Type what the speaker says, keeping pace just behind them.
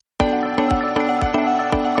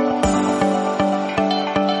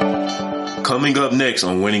Coming up next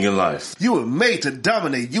on Winning in Life. You were made to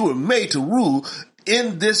dominate. You were made to rule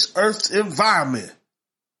in this earth's environment.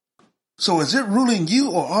 So is it ruling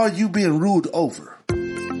you or are you being ruled over?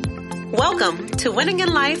 Welcome to Winning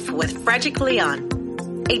in Life with Frederick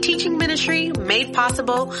Leon, a teaching ministry made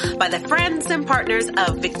possible by the friends and partners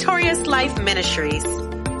of Victorious Life Ministries.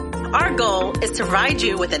 Our goal is to provide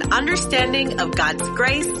you with an understanding of God's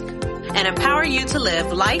grace and empower you to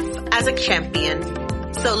live life as a champion.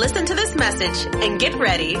 So listen to this message and get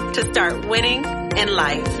ready to start winning in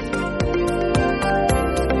life.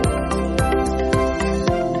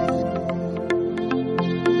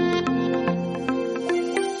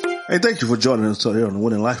 Hey, thank you for joining us today on the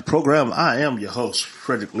Winning Life program. I am your host,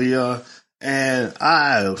 Frederick Leon, and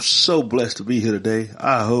I am so blessed to be here today.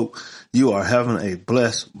 I hope you are having a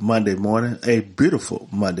blessed Monday morning, a beautiful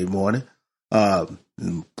Monday morning.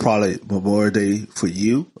 Probably Memorial Day for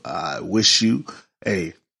you. I wish you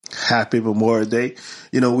a happy Memorial Day.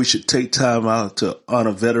 You know, we should take time out to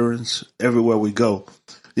honor veterans everywhere we go.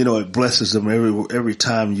 You know, it blesses them every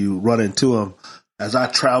time you run into them. As I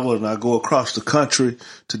travel and I go across the country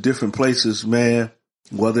to different places, man,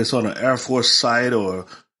 whether it's on an Air Force site or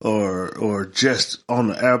just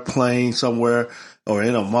on an airplane somewhere or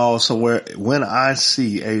in a mall somewhere, when I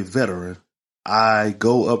see a veteran, I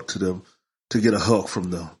go up to them to get a hug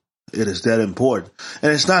from them. It is that important.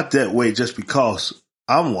 And it's not that way just because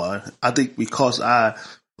I'm one. I think because I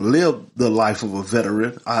live the life of a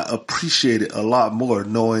veteran, I appreciate it a lot more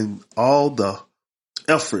knowing all the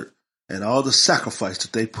effort and all the sacrifice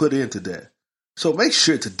that they put into that. So make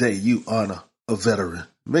sure today you honor a veteran.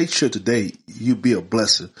 Make sure today you be a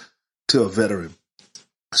blessing to a veteran.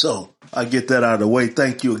 So I get that out of the way.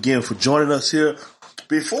 Thank you again for joining us here.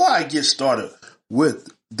 Before I get started with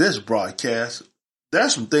this broadcast,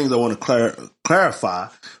 there's some things I want to clarify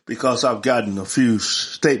because I've gotten a few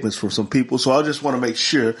statements from some people. So I just want to make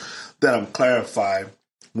sure that I'm clarifying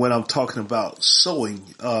when I'm talking about sowing.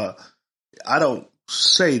 I don't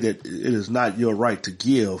say that it is not your right to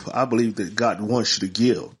give. I believe that God wants you to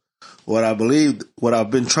give. What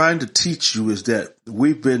I've been trying to teach you is that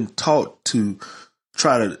we've been taught to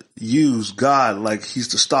try to use God like he's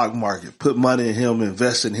the stock market, put money in him,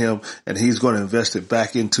 invest in him, and he's going to invest it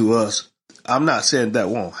back into us. I'm not saying that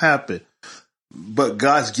won't happen, but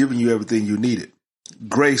God's given you everything you needed.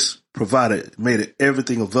 Grace made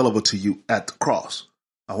everything available to you at the cross.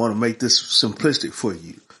 I want to make this simplistic for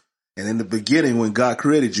you. And in the beginning, when God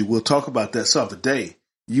created you, we'll talk about that some today,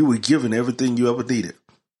 you were given everything you ever needed.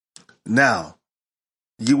 Now,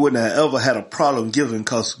 you wouldn't have ever had a problem giving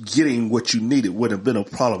because getting what you needed wouldn't have been a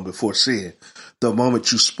problem before sin. The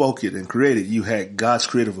moment you spoke it and created, you had God's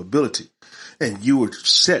creative ability. And you were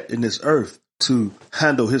set in this earth to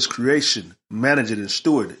handle his creation, manage it, and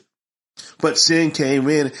steward it. But sin came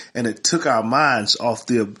in and it took our minds off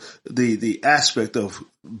the aspect of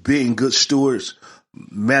being good stewards,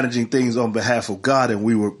 managing things on behalf of God, and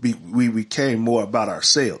we became more about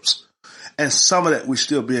ourselves. And some of that we're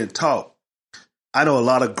still being taught. I know a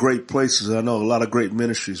lot of great places. I know a lot of great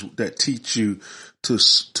ministries that teach you to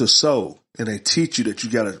sow, and they teach you that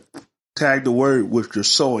you got to tag the word with your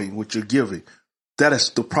sowing, with your giving. That is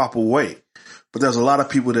the proper way. But there's a lot of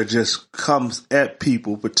people that just comes at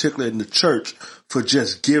people, particularly in the church, for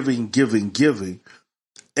just giving.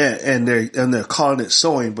 And they're calling it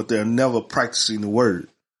sowing, but they're never practicing the word.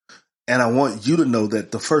 And I want you to know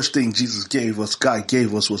that the first thing God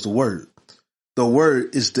gave us was the word. The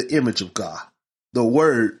word is the image of God. The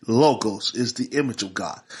word logos is the image of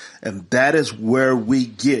God. And that is where we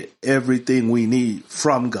get everything we need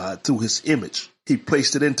from God through his image. He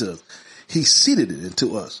placed it into us. He seated it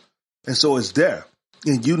into us. And so it's there.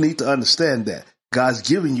 And you need to understand that God's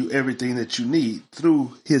giving you everything that you need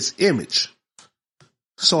through his image.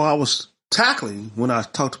 So I was tackling when I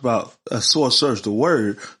talked about a source serves the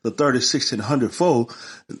word, the 30, 60, and 100-fold,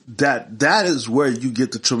 that is where you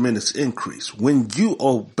get the tremendous increase. When you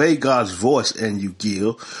obey God's voice and you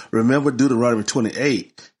give, remember Deuteronomy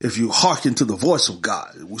 28, if you hearken to the voice of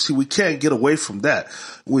God. See, we can't get away from that.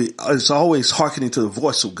 It's always hearkening to the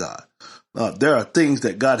voice of God. There are things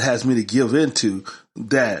that God has me to give into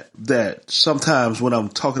that sometimes when I'm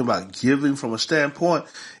talking about giving from a standpoint,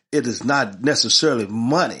 it is not necessarily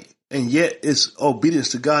money, and yet it's obedience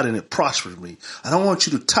to God and it prospers me. I don't want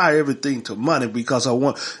you to tie everything to money because I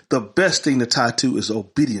want the best thing to tie to is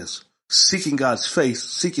obedience, seeking God's face,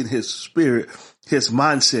 seeking his spirit, his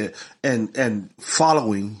mindset, and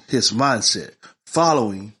following his mindset,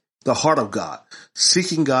 following the heart of God,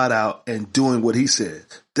 seeking God out and doing what he said.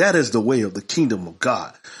 That is the way of the kingdom of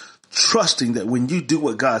God. Trusting that when you do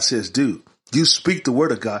what God says do, you speak the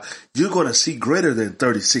word of God, you're going to see greater than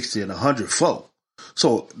 30, 60, and 100-fold.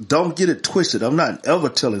 So don't get it twisted. I'm not ever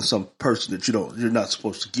telling some person that you're not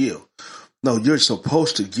supposed to give. No, you're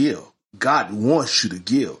supposed to give. God wants you to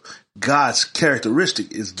give. God's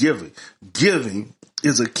characteristic is giving. Giving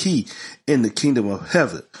is a key in the kingdom of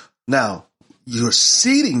heaven. Now, you're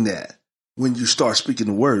seeding that when you start speaking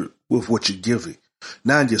the word with what you're giving.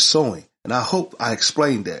 Now you're sowing. And I hope I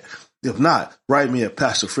explained that. If not, write me at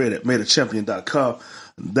PastorFred@madeachampion.com.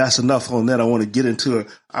 That's enough on that. I want to get into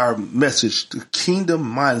our message, the kingdom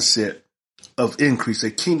mindset of increase,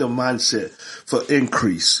 a kingdom mindset for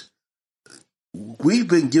increase. We've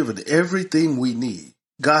been given everything we need.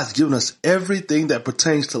 God's given us everything that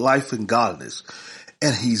pertains to life and godliness.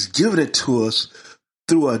 And he's given it to us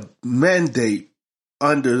through a mandate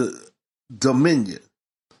under dominion.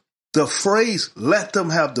 The phrase, let them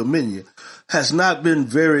have dominion, has not been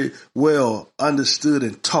very well understood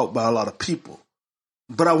and taught by a lot of people.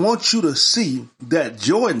 But I want you to see that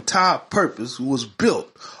your entire purpose was built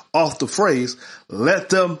off the phrase, let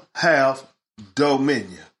them have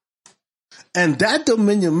dominion. And that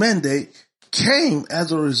dominion mandate came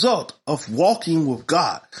as a result of walking with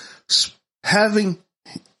God, having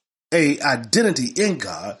a identity in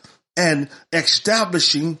God, and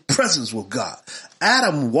establishing presence with God.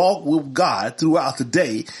 Adam walked with God throughout the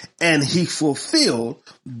day, and he fulfilled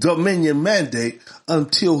dominion mandate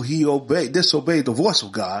until he disobeyed the voice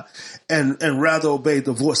of God and rather obeyed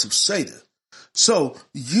the voice of Satan. So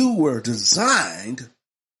you were designed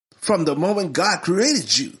from the moment God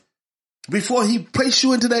created you. Before he placed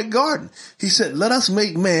you into that garden, he said, let us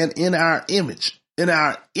make man in our image,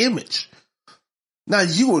 Now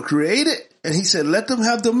you were created, and he said, let them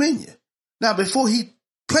have dominion. Now, before he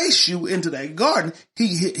placed you into that garden,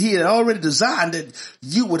 he had already designed that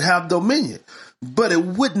you would have dominion, but it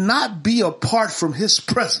would not be apart from his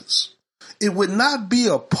presence. It would not be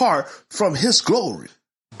apart from his glory.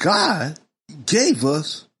 God gave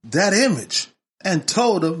us that image and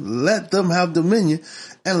told them, let them have dominion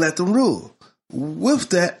and let them rule. With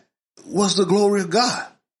that was the glory of God.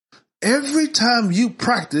 Every time you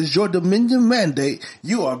practice your dominion mandate,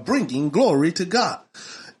 you are bringing glory to God.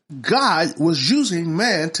 God was using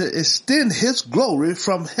man to extend his glory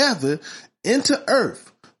from heaven into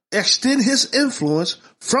earth, extend his influence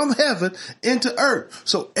from heaven into earth.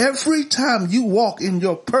 So every time you walk in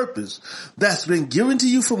your purpose that's been given to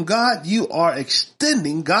you from God, you are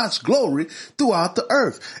extending God's glory throughout the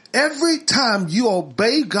earth. Every time you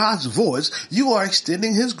obey God's voice, you are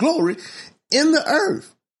extending his glory in the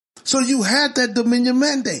earth. So you had that dominion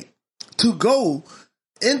mandate to go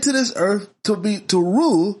into this earth to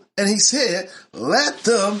rule. And he said, let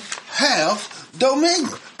them have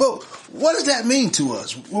dominion. But what does that mean to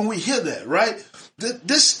us when we hear that, right?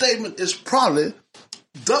 This statement is probably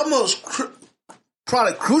the most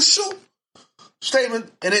crucial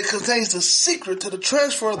statement, and it contains the secret to the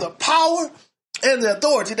transfer of the power and the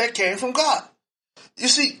authority that came from God. You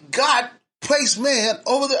see, God placed man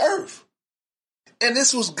over the earth. And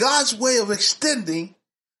this was God's way of extending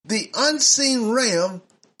the unseen realm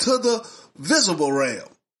to the visible realm.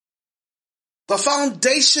 The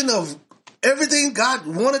foundation of everything God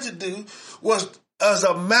wanted to do was as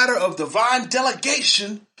a matter of divine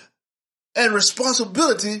delegation and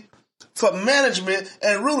responsibility for management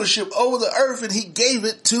and rulership over the earth, and he gave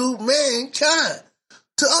it to mankind,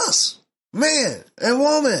 to us, man and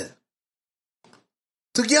woman,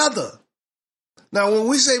 together. Now, when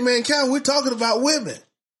we say mankind, we're talking about women.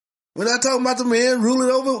 We're not talking about the men ruling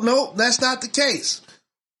over. No, that's not the case.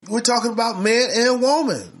 We're talking about man and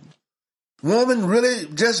woman. Woman really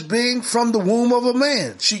just being from the womb of a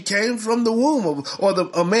man. She came from the womb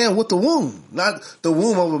a man with the womb, not the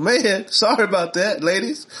womb of a man. Sorry about that,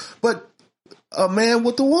 ladies, but a man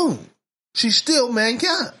with the womb. She's still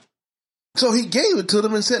mankind. So he gave it to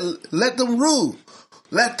them and said, let them rule.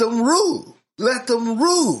 Let them rule. Let them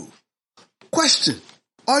rule. Question,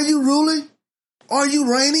 are you ruling? Are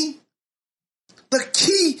you reigning? The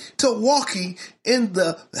key to walking in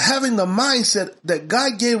having the mindset that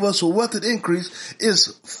God gave us for wealth and increase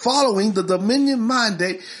is following the dominion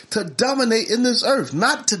mandate to dominate in this earth,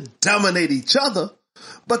 not to dominate each other,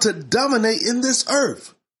 but to dominate in this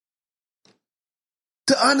earth.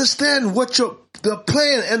 To understand what the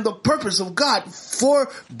plan and the purpose of God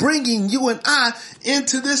for bringing you and I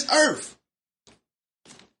into this earth.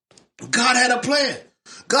 God had a plan.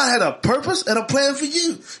 God had a purpose and a plan for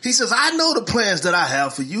you. He says, I know the plans that I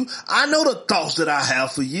have for you. I know the thoughts that I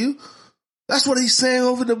have for you. That's what he's saying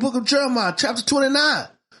over in the book of Jeremiah, chapter 29.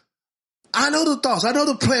 I know the thoughts. I know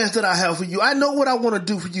the plans that I have for you. I know what I want to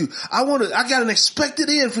do for you. I got an expected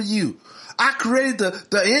end for you. I created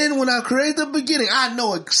the end when I created the beginning. I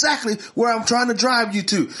know exactly where I'm trying to drive you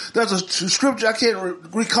to. There's a scripture, I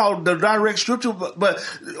can't recall the direct scripture, but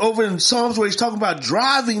over in Psalms where he's talking about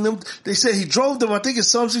driving them, they said he drove them, I think it's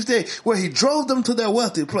Psalm 68, where he drove them to their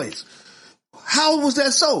wealthy place. How was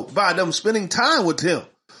that so? By them spending time with him,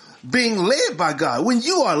 being led by God. When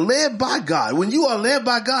you are led by God, when you are led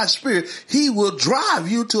by God's Spirit, he will drive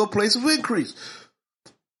you to a place of increase.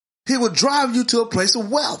 He will drive you to a place of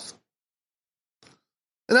wealth.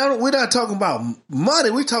 And we're not talking about money.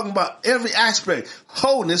 We're talking about every aspect.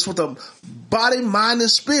 Wholeness with a body, mind, and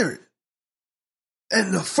spirit.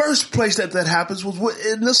 And the first place that happens was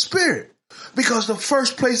in the spirit. Because the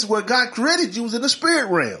first place where God created you was in the spirit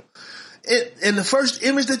realm. And the first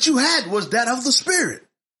image that you had was that of the spirit.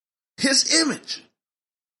 His image.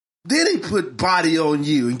 Then he put body on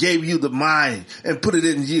you and gave you the mind and put it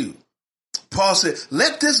in you. Paul said,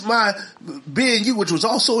 let this mind be in you, which was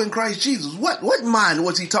also in Christ Jesus. What mind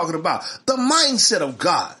was he talking about? The mindset of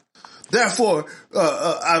God. Therefore,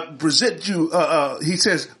 I present you,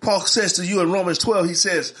 Paul says to you in Romans 12, he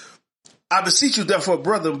says, I beseech you therefore,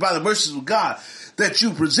 brethren, by the mercies of God, that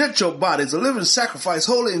you present your body as a living sacrifice,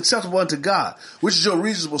 holy and acceptable unto God, which is your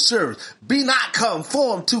reasonable service. Be not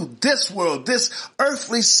conformed to this world, this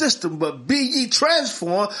earthly system, but be ye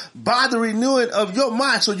transformed by the renewing of your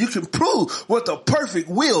mind so you can prove what the perfect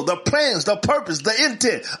will, the plans, the purpose, the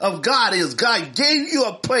intent of God is. God gave you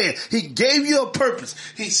a plan. He gave you a purpose.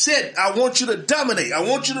 He said, I want you to dominate. I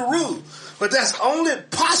want you to rule. But that's only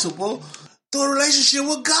possible through a relationship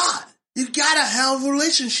with God. You gotta have a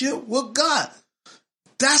relationship with God.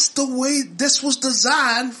 That's the way this was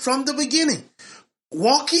designed from the beginning.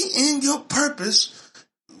 Walking in your purpose,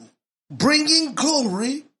 bringing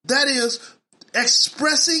glory, that is,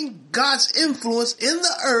 expressing God's influence in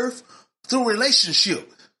the earth through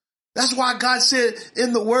relationship. That's why God said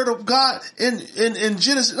in the word of God in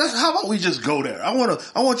Genesis, how about we just go there? I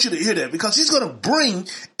want you to hear that because he's going to bring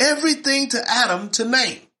everything to Adam to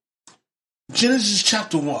name. Genesis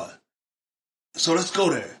chapter 1. So let's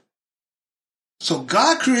go there. So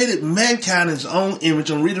God created mankind in his own image.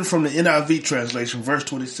 I'm reading from the NIV translation, verse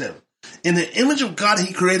 27. In the image of God,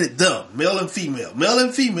 he created them, male and female. Male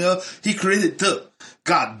and female, he created them.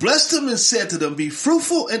 God blessed them and said to them, be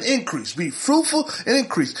fruitful and increase. Be fruitful and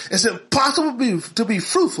increase. It's impossible to be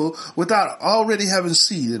fruitful without already having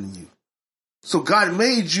seed in you. So God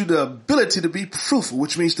made you the ability to be fruitful,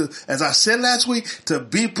 which means to, as I said last week, to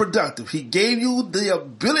be productive. He gave you the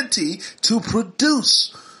ability to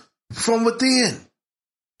produce from within.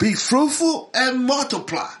 Be fruitful and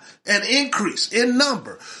multiply and increase in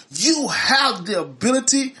number. You have the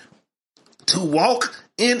ability to walk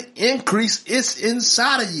in increase. It's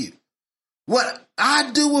inside of you. What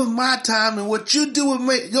I do with my time and what you do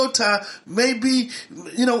with your time may be,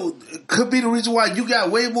 could be the reason why you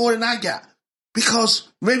got way more than I got. Because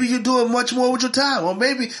maybe you're doing much more with your time. Or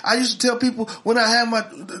maybe I used to tell people when I had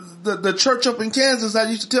the church up in Kansas, I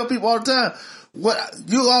used to tell people all the time, what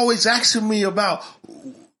you always asking me about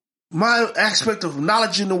my aspect of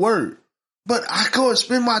knowledge in the word. But I go and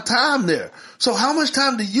spend my time there. So how much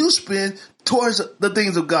time do you spend towards the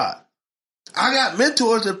things of God? I got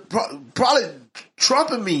mentors that probably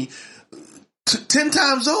trumping me 10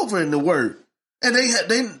 times over in the word. And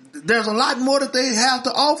there's a lot more that they have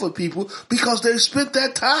to offer people because they spent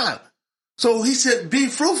that time. So he said, be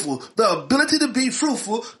fruitful. The ability to be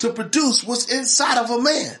fruitful, to produce what's inside of a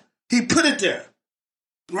man. He put it there,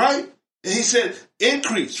 right? And he said,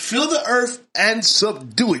 increase, fill the earth and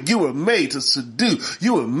subdue it. You were made to subdue.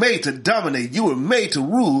 You were made to dominate. You were made to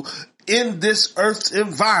rule in this earth's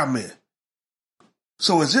environment.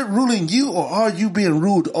 So is it ruling you or are you being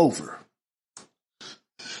ruled over?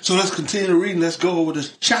 So let's continue reading. Let's go over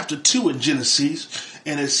to chapter 2 in Genesis.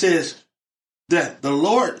 And it says that the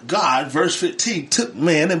Lord God, verse 15, took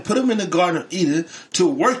man and put him in the Garden of Eden to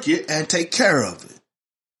work it and take care of it.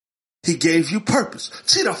 He gave you purpose.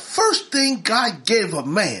 See, the first thing God gave a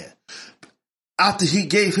man after he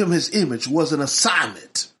gave him his image was an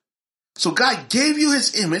assignment. So God gave you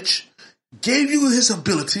his image, gave you his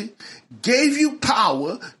ability, gave you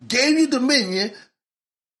power, gave you dominion,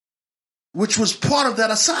 which was part of that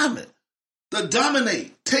assignment. To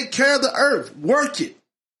dominate, take care of the earth, work it.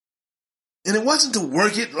 And it wasn't to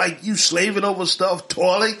work it like you slaving over stuff,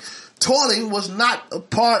 toiling. Toiling was not a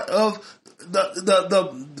part of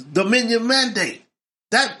the dominion mandate.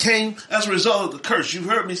 That came as a result of the curse. You've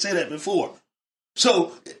heard me say that before.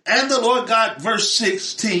 So, and the Lord God, verse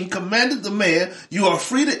 16, commanded the man, you are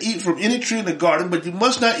free to eat from any tree in the garden, but you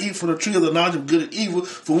must not eat from the tree of the knowledge of good and evil,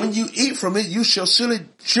 for when you eat from it, you shall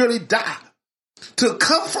surely die. To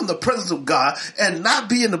come from the presence of God and not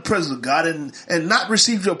be in the presence of God and not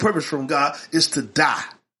receive your purpose from God is to die.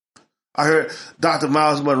 I heard Dr.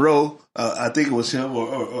 Miles Monroe, I think it was him,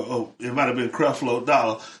 or it might have been Creflo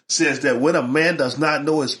Dollar, says that when a man does not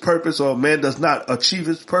know his purpose or a man does not achieve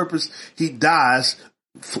his purpose, he dies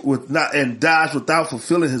dies without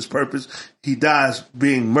fulfilling his purpose. He dies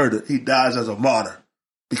being murdered. He dies as a martyr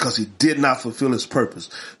because he did not fulfill his purpose.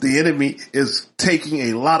 The enemy is taking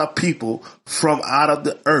a lot of people from out of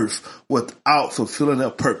the earth without fulfilling their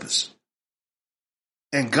purpose.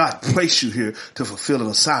 And God placed you here to fulfill an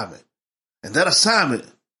assignment. And that assignment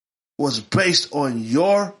was based on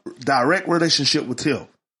your direct relationship with him.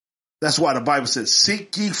 That's why the Bible says,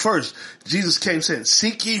 seek ye first. Jesus came saying,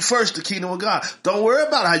 seek ye first the kingdom of God. Don't worry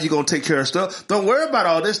about how you're going to take care of stuff. Don't worry about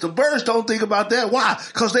all this. The birds don't think about that. Why?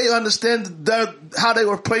 Because they understand how they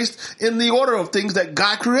were placed in the order of things that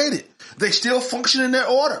God created. They still function in their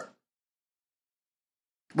order.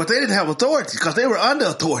 But they didn't have authority because they were under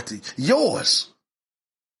authority. Yours.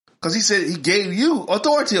 Because he said he gave you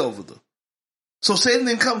authority over them. So Satan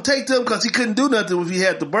didn't come take them because he couldn't do nothing if he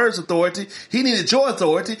had the bird's authority. He needed your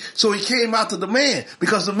authority, so he came out to the man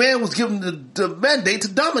because the man was given the mandate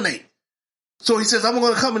to dominate. So he says, I'm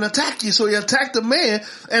going to come and attack you. So he attacked the man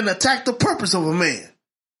and attacked the purpose of a man.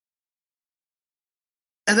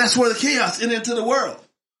 And that's where the chaos entered into the world.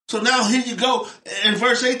 So now here you go. In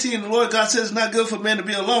verse 18, the Lord God says, it's not good for man to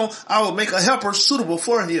be alone. I will make a helper suitable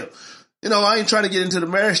for him. You know, I ain't trying to get into the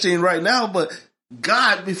marriage thing right now, but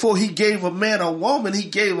God, before he gave a man a woman, he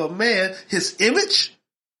gave a man his image,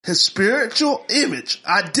 his spiritual image,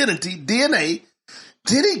 identity, DNA.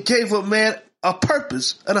 Then he gave a man a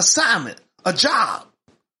purpose, an assignment, a job,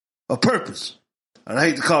 a purpose. And I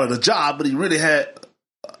hate to call it a job, but he really had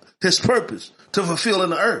his purpose to fulfill in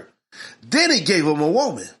the earth. Then he gave him a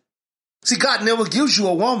woman. See, God never gives you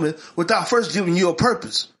a woman without first giving you a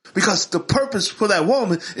purpose. Because the purpose for that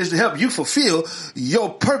woman is to help you fulfill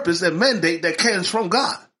your purpose and mandate that comes from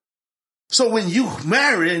God. So when you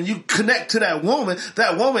marry and you connect to that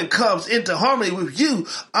woman comes into harmony with you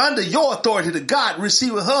under your authority to God,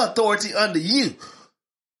 receiving her authority under you.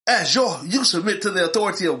 As you submit to the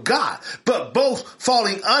authority of God, but both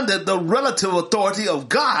falling under the relative authority of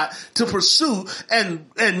God to pursue and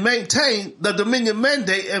maintain the dominion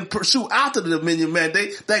mandate and pursue after the dominion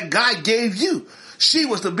mandate that God gave you. She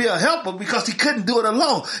was to be a helper because he couldn't do it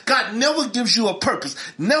alone. God never gives you a purpose,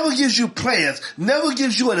 never gives you plans, never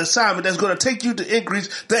gives you an assignment that's going to take you to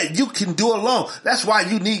increase that you can do alone. That's why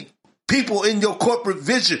you need people in your corporate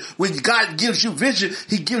vision. When God gives you vision,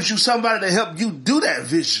 he gives you somebody to help you do that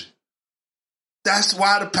vision. That's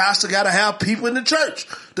why the pastor got to have people in the church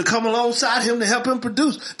to come alongside him to help him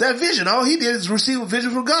produce that vision. All he did is receive a vision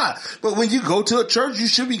from God. But when you go to a church, you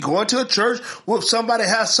should be going to a church where somebody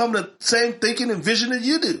has some of the same thinking and vision that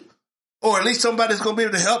you do. Or at least somebody's going to be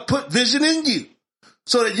able to help put vision in you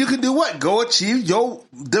so that you can do what? Go achieve your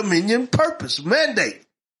dominion purpose, mandate.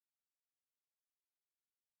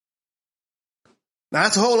 Now,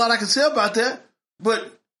 that's a whole lot I can say about that,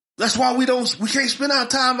 but that's why we can't spend our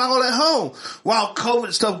time all at home while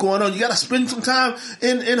COVID stuff going on. You got to spend some time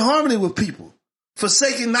in harmony with people,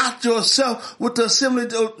 forsaking not yourself with the assembly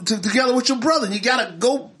together with your brother. You got to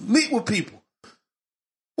go meet with people.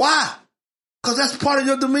 Why? Because that's part of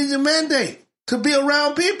your dominion mandate, to be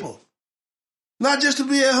around people, not just to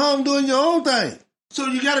be at home doing your own thing. So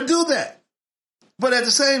you got to do that. But at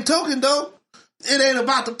the same token, though, it ain't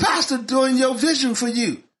about the pastor doing your vision for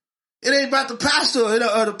you. It ain't about the pastor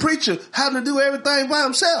or the preacher having to do everything by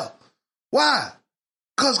himself. Why?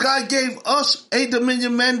 Because God gave us a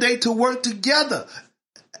dominion mandate to work together.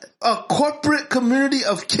 A corporate community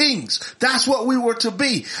of kings. That's what we were to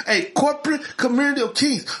be. A corporate community of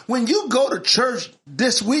kings. When you go to church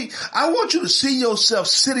this week, I want you to see yourself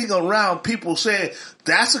sitting around people saying,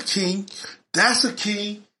 that's a king. That's a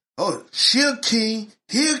king. Oh, she a king.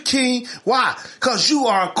 He a king. Why? Because you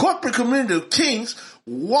are a corporate community of kings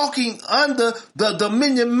walking under the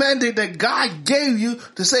dominion mandate that God gave you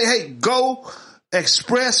to say, hey, go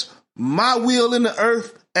express my will in the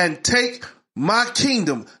earth and take my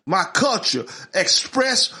kingdom, my culture,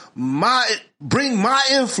 bring my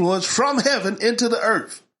influence from heaven into the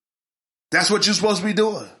earth. That's what you're supposed to be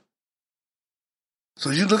doing. So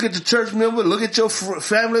you look at your church member, look at your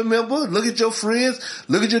family member, look at your friends,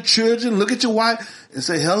 look at your children, look at your wife and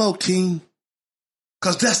say, hello, king.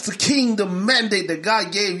 Because that's the kingdom mandate that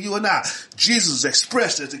God gave you and I. Jesus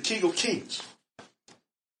expressed as the King of Kings.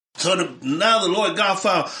 So now the Lord God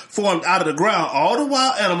formed out of the ground all the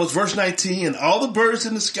wild animals, verse 19, and all the birds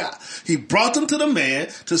in the sky. He brought them to the man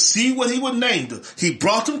to see what he would name them. He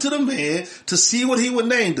brought them to the man to see what he would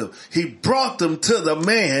name them. He brought them to the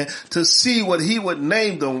man to see what he would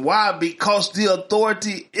name them. Why? Because the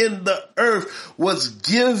authority in the earth was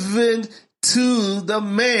given to the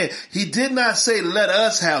man. He did not say, let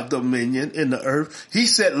us have dominion in the earth. He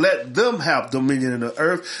said, let them have dominion in the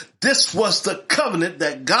earth. This was the covenant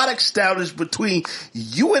that God established between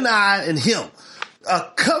you and I and him.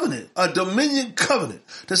 A covenant, a dominion covenant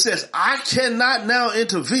that says, I cannot now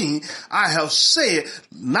intervene. I have said,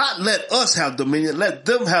 not let us have dominion, let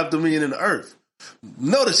them have dominion in the earth.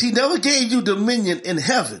 Notice he never gave you dominion in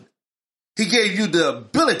heaven. He gave you the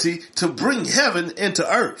ability to bring heaven into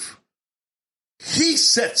earth. He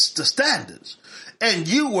sets the standards, and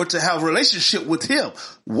you were to have a relationship with him,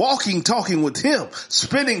 walking, talking with him,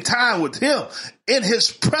 spending time with him in his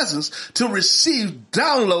presence to receive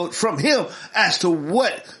download from him as to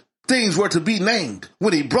what things were to be named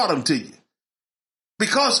when he brought them to you.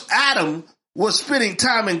 Because Adam was spending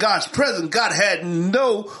time in God's presence, God had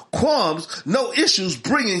no qualms, no issues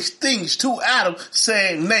bringing things to Adam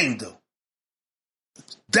saying, name them.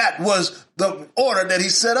 That was the order that he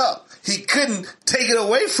set up. He couldn't take it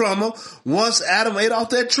away from him once Adam ate off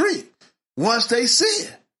that tree, once they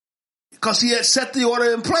sinned, because he had set the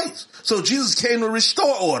order in place. So Jesus came to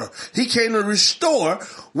restore order. He came to restore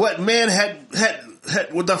what man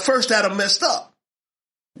had with the first Adam messed up,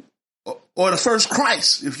 or the first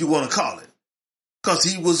Christ, if you want to call it, because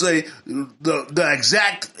he was the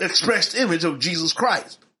exact expressed image of Jesus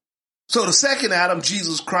Christ. So the second Adam,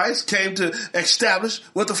 Jesus Christ, came to establish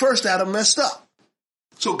what the first Adam messed up.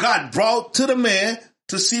 So God brought to the man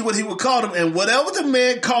to see what he would call him. And whatever the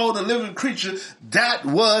man called a living creature, that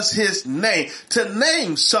was his name. To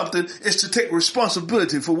name something is to take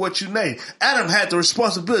responsibility for what you name. Adam had the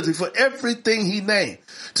responsibility for everything he named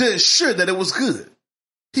to ensure that it was good.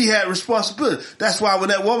 He had responsibility. That's why when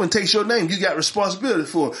that woman takes your name, you got responsibility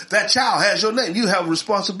for her. That child has your name. You have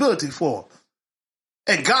responsibility for her.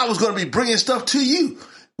 And God was going to be bringing stuff to you.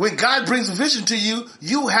 When God brings a vision to you,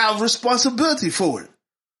 you have responsibility for it,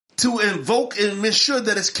 to invoke and make sure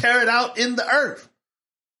that it's carried out in the earth.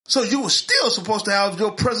 So you were still supposed to have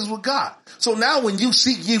your presence with God. So now when you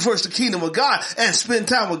seek ye first the kingdom of God and spend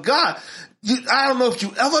time with God, I don't know if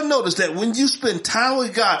you ever noticed that when you spend time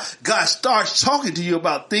with God, God starts talking to you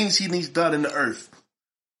about things he needs done in the earth.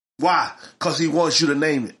 Why? Because he wants you to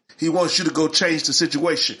name it. He wants you to go change the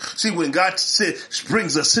situation. See, when God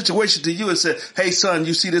brings a situation to you and says, hey, son,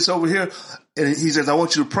 you see this over here? And he says, I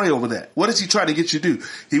want you to pray over that. What is he trying to get you to do?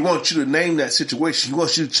 He wants you to name that situation. He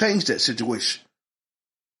wants you to change that situation.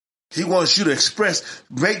 He wants you to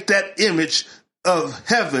make that image of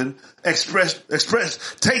heaven express,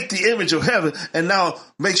 take the image of heaven and now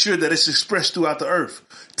make sure that it's expressed throughout the earth.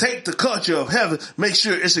 Take the culture of heaven, make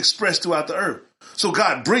sure it's expressed throughout the earth. So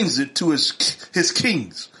God brings it to his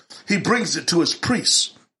kings. He brings it to his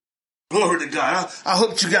priests. Glory to God. I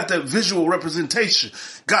hope you got that visual representation.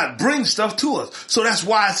 God brings stuff to us. So that's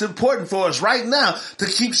why it's important for us right now to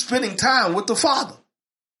keep spending time with the Father.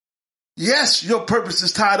 Yes, your purpose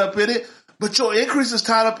is tied up in it, but your increase is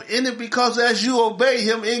tied up in it because as you obey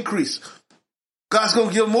him, increase. God's going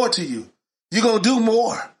to give more to you. You're going to do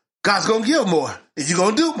more. God's going to give more. And you're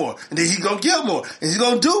going to do more. And then he's going to give more. And he's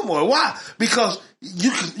going to do more. Why? Because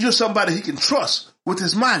you're somebody he can trust with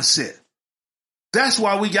his mindset. That's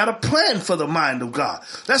why we got to plan for the mind of God.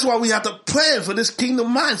 That's why we have to plan for this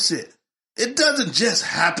kingdom mindset. It doesn't just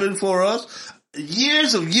happen for us.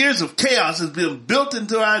 Years of chaos has been built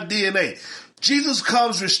into our DNA. Jesus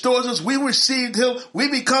comes, restores us. We received him. We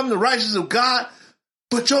become the righteousness of God.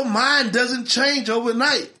 But your mind doesn't change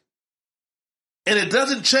overnight. And it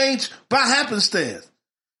doesn't change by happenstance.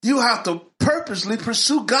 You have to purposely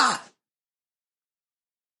pursue God.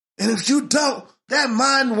 And if you don't, that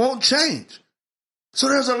mind won't change. So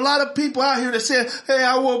there's a lot of people out here that say, hey,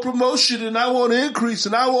 I want promotion and I want increase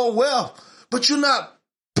and I want wealth. But you're not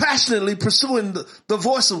passionately pursuing the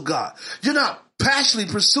voice of God. You're not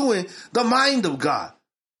passionately pursuing the mind of God.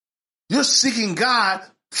 You're seeking God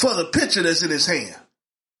for the picture that's in his hand.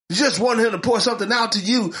 You just want him to pour something out to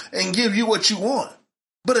you and give you what you want.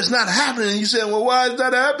 But it's not happening. You say, well, why is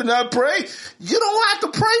that happening? I pray. You don't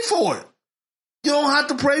have to pray for it. You don't have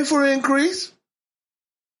to pray for increase.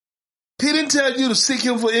 He didn't tell you to seek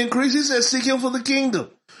him for increase. He said seek him for the kingdom.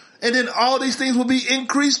 And then all these things will be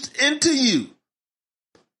increased into you.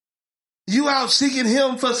 You out seeking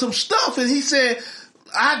him for some stuff. And he said,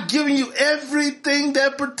 I've given you everything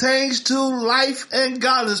that pertains to life and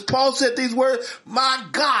godliness. Paul said these words, my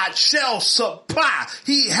God shall supply.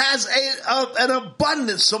 He has an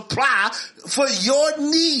abundant supply for your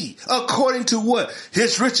need according to what?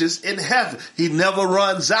 His riches in heaven. He never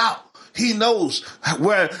runs out. He knows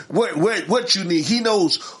what you need. He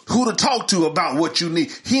knows who to talk to about what you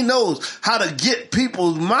need. He knows how to get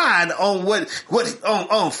people's mind on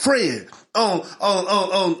on Fred,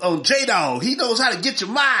 on J-Dog. He knows how to get your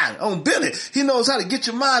mind on Billy. He knows how to get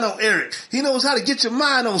your mind on Eric. He knows how to get your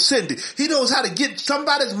mind on Cindy. He knows how to get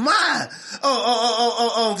somebody's mind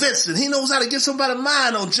on Vincent. He knows how to get somebody's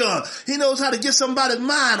mind on John. He knows how to get somebody's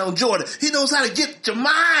mind on Jordan. He knows how to get your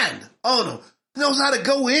mind on them. He knows how to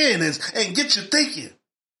go in and get you thinking.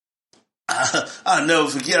 I'll never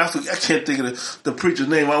forget. I can't think of the preacher's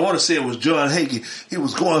name. I want to say it was John Hagee. He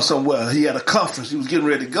was going somewhere. He had a conference. He was getting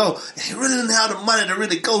ready to go. And he really didn't have the money to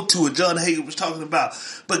really go to it. John Hagee was talking about.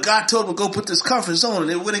 But God told him to go put this conference on.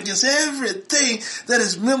 And it went against everything that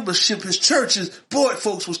his membership, his church, his board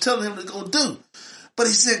folks was telling him to go do. But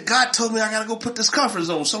he said, God told me I got to go put this conference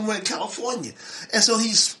on somewhere in California. And so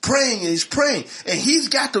he's praying and he's praying. And he's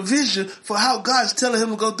got the vision for how God's telling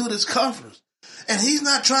him to go do this conference. And he's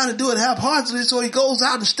not trying to do it haphazardly, so he goes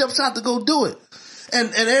out and steps out to go do it.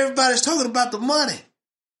 And everybody's talking about the money.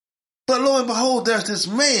 But lo and behold, there's this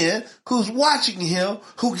man who's watching him,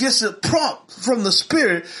 who gets a prompt from the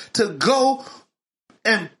Spirit to go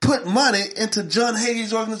and put money into John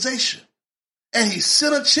Hagee's organization. And he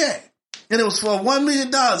sent a check. And it was for $1 million,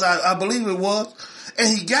 I believe it was.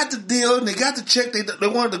 And he got the deal and they got the check. They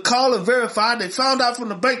wanted to call and verify. They found out from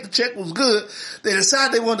the bank the check was good. They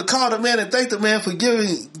decided they wanted to call the man and thank the man for giving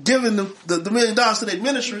them the $1 million to their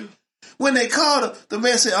ministry. When they called him, the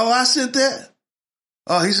man said, oh, I sent that.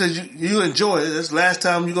 Oh, he said, you enjoy it. That's the last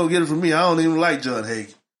time you're going to get it from me. I don't even like John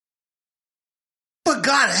Hagee. But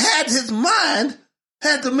God had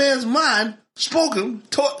the man's mind spoken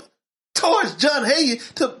towards John Hagee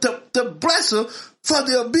to bless him for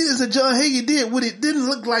the obedience that John Hagee did when it didn't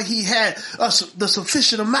look like he had the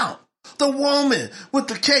sufficient amount. The woman with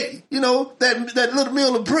the cake, that little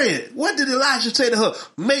meal of bread. What did Elijah say to her?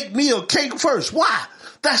 Make me a cake first. Why?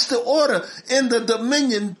 That's the order in the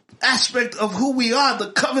dominion aspect of who we are,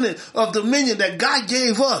 the covenant of dominion that God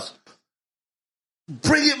gave us.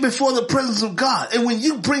 Bring it before the presence of God. And when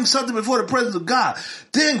you bring something before the presence of God,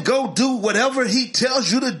 then go do whatever he tells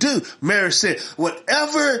you to do. Mary said,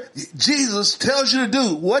 whatever Jesus tells you to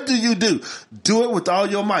do, what do? Do it with all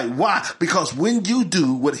your might. Why? Because when you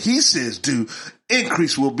do what he says do,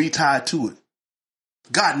 increase will be tied to it.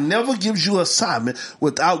 God never gives you an assignment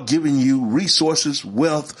without giving you resources,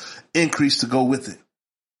 wealth, increase to go with it.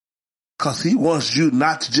 Because he wants you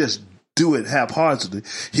not to just do it haphazardly.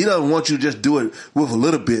 He doesn't want you to just do it with a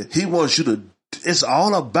little bit. He wants you to, it's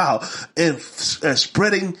all about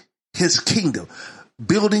spreading his kingdom,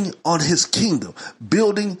 building on his kingdom,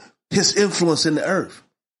 building his influence in the earth.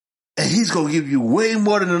 And he's going to give you way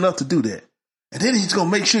more than enough to do that. And then he's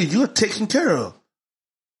going to make sure you're taken care of.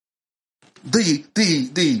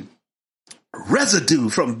 The residue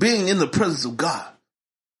from being in the presence of God.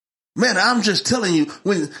 Man, I'm just telling you,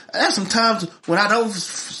 there's some times when I don't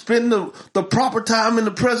spend the proper time in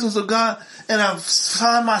the presence of God, and I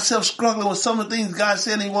find myself struggling with some of the things God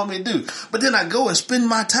said he want me to do. But then I go and spend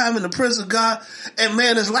my time in the presence of God, and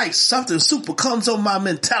man, it's like something super comes on my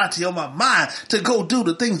mentality, on my mind to go do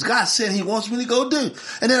the things God said he wants me to go do.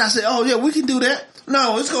 And then I say, oh yeah, we can do that.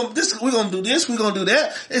 No, we're going to do this, we're going to do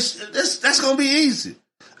that. That's going to be easy.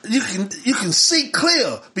 You can see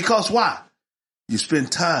clear because why? You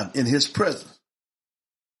spend time in his presence.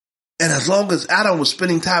 And as long as Adam was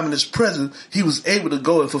spending time in his presence, he was able to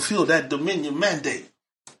go and fulfill that dominion mandate.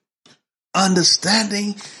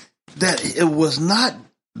 Understanding that it was not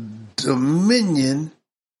dominion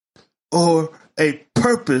or a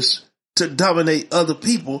purpose to dominate other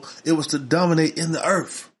people. It was to dominate in the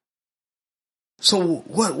earth. So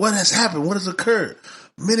what has happened? What has occurred?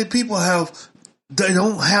 Many people they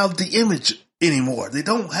don't have the image anymore. They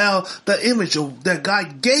don't have the image that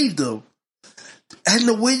God gave them. And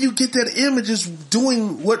the way you get that image is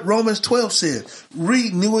doing what Romans 12 said,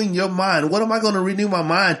 renewing your mind. What am I going to renew my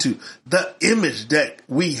mind to? The image that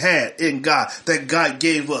we had in God, that God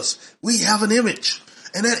gave us. We have an image,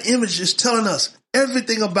 and that image is telling us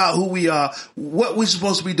everything about who we are, what we're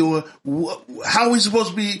supposed to be doing, how we're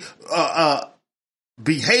supposed to be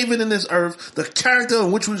behaving in this earth, the character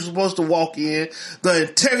in which we're supposed to walk in, the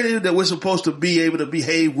integrity that we're supposed to be able to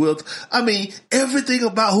behave with. I mean, everything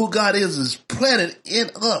about who God is planted in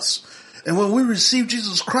us. And when we receive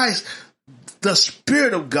Jesus Christ, the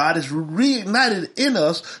Spirit of God is reignited in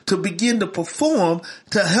us to begin to perform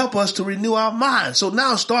to help us to renew our minds. So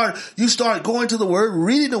now you start going to the Word,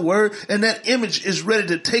 reading the Word, and that image is ready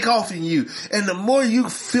to take off in you. And the more you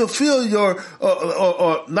fulfill your,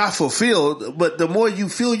 or not fulfilled, but the more you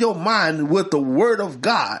fill your mind with the Word of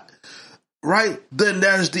God, right? Then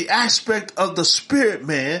there's the aspect of the spirit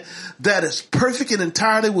man that is perfect and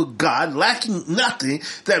entirely with God, lacking nothing,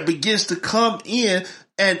 that begins to come in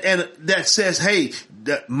and that says, hey,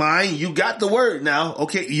 that mind, you got the word now.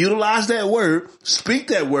 Okay. Utilize that word, speak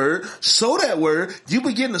that word, sow that word. You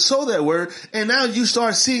begin to sow that word. And now you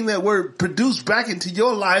start seeing that word produced back into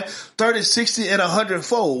your life 30, 60 and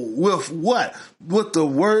 100-fold with what? With the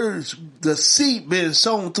words, the seed being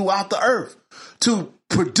sown throughout the earth to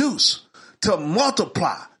produce, to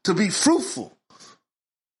multiply, to be fruitful.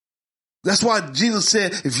 That's why Jesus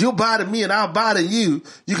said, if you abide in me and I abide in you,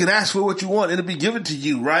 you can ask for what you want and it'll be given to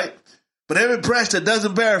you, right? But every branch that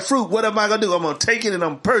doesn't bear fruit, what am I going to do? I'm going to take it and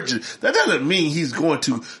I'm purging it. That doesn't mean he's going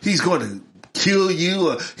to kill you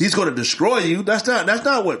or he's going to destroy you. That's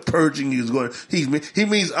not what purging you is going to, he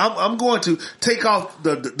means I'm going to take off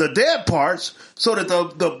the dead parts so that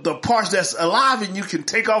the parts that's alive in you can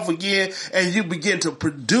take off again and you begin to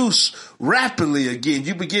produce rapidly again.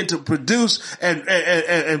 You begin to produce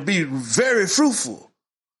and be very fruitful.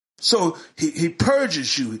 So he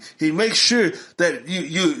purges you. He makes sure that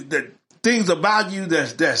that things about you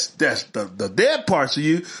that's the dead parts of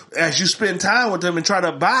you, as you spend time with him and try to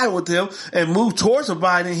abide with him and move towards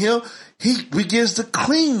abiding him, he begins to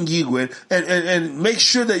clean you and make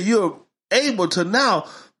sure that you're able to now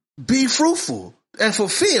be fruitful and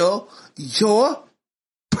fulfill your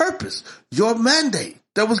purpose, your mandate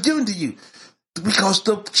that was given to you. Because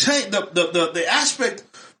the aspect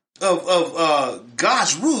of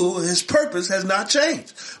God's rule, his purpose has not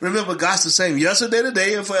changed. Remember, God's the same yesterday,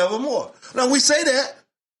 today, and forevermore. Now, we say that.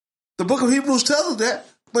 The book of Hebrews tells us that.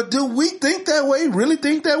 But do we think that way? Really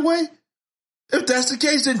think that way? If that's the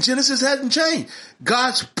case, then Genesis hasn't changed.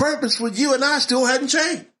 God's purpose for you and I still hasn't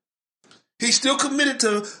changed. He's still committed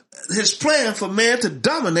to his plan for man to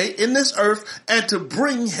dominate in this earth and to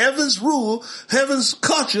bring heaven's rule, heaven's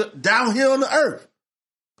culture down here on the earth.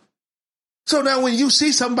 So now when you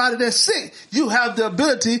see somebody that's sick, you have the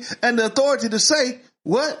ability and the authority to say,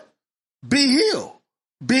 what? Be healed.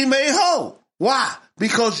 Be made whole. Why?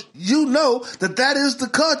 Because you know that is the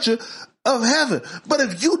culture of heaven. But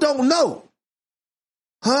if you don't know,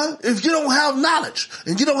 if you don't have knowledge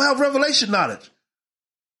and you don't have revelation knowledge,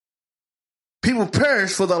 people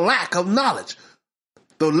perish for the lack of knowledge,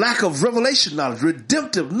 the lack of revelation knowledge,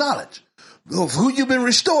 redemptive knowledge of who you've been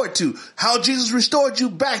restored to, how Jesus restored you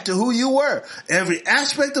back to who you were. Every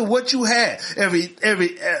aspect of what you had, every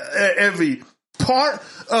part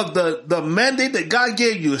of the mandate that God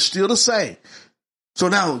gave you is still the same. So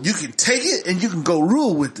now you can take it and you can go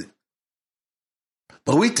rule with it.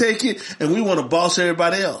 But we take it and we want to boss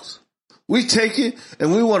everybody else. We take it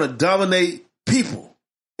and we want to dominate people.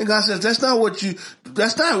 And God says, that's not what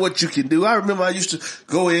you can do. I remember I used to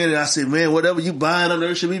go in and I said, man, whatever you bind on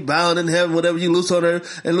earth should be bound in heaven. Whatever you loose on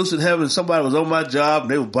earth and loose in heaven. Somebody was on my job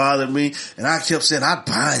and they were bothering me. And I kept saying, I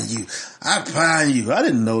bind you. I bind you. I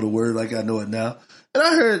didn't know the word like I know it now. And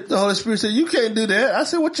I heard the Holy Spirit say, you can't do that. I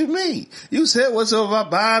said, what you mean? You said whatsoever I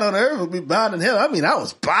bind on earth will be bound in heaven. I mean, I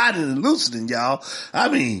was binding and loosening, y'all. I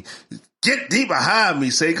mean, get deep behind me,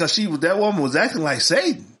 say, cause that woman was acting like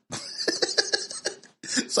Satan.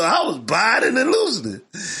 So I was binding and loosening.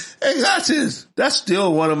 And God says, that's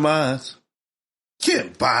still one of mine.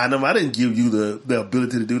 Can't bind them. I didn't give you the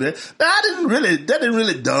ability to do that. That didn't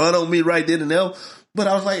really dawn on me right then and there. But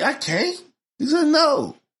I was like, I can't. He said,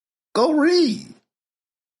 no, go read.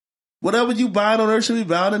 Whatever you bind on earth should be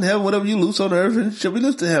bound in heaven. Whatever you loose on earth should be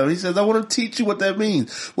loosed in heaven. He says, I want to teach you what that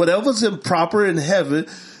means. Whatever's improper in heaven,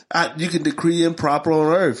 you can decree improper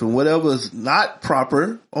on earth. And whatever's not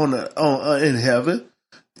proper in heaven,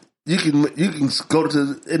 you can go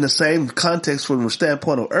to, in the same context from the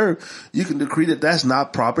standpoint of earth, you can decree that that's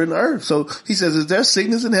not proper in the earth. So he says, is there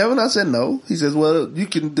sickness in heaven? I said, no. He says, well, you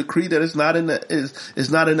can decree that it's not in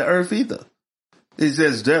the earth either. He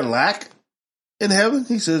says, is there lack in heaven?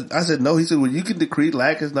 I said, no. He said, well, you can decree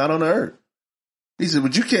lack is not on the earth. He said,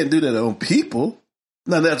 but you can't do that on people.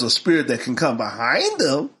 Now there's a spirit that can come behind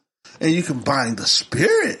them and you can bind the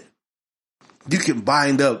spirit. You can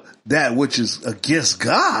bind up that which is against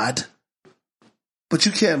God, but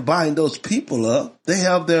you can't bind those people up. They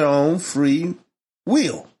have their own free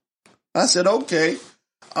will. I said, okay,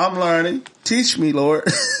 I'm learning. Teach me, Lord.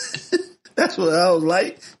 That's what I was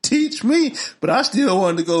like. Teach me. But I still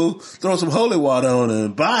wanted to go throw some holy water on it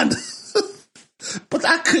and bind it. But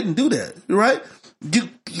I couldn't do that, right?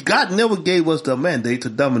 God never gave us the mandate to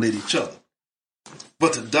dominate each other,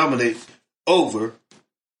 but to dominate over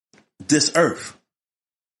this earth.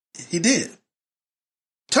 He did.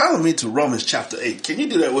 Turn with me to Romans chapter 8. Can you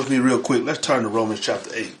do that with me real quick? Let's turn to Romans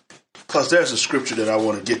chapter 8. Because there's a scripture that I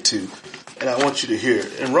want to get to, and I want you to hear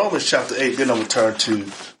it. In Romans chapter 8, then I'm going to turn to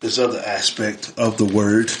this other aspect of the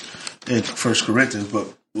word in 1 Corinthians, but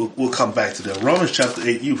we'll come back to that. Romans chapter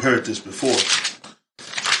 8, you've heard this before.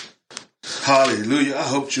 Hallelujah. I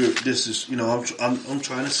hope this is, I'm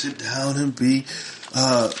trying to sit down and be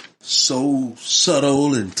so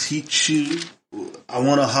subtle and teach you. I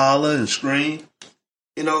want to holler and scream,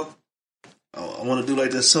 I want to do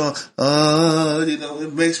like that song.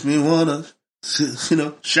 It makes me want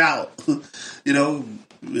to, shout.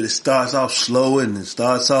 It starts off slow and it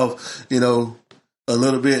starts off, a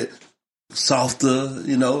little bit softer,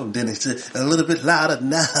 and then it's a little bit louder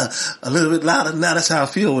now, a little bit louder now. That's how I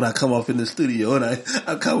feel when I come off in the studio and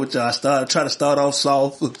I come with y'all. I try to start off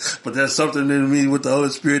soft, but there's something in me with the Holy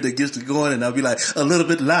Spirit that gets to going, and I'll be like, a little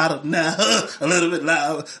bit louder now, a little bit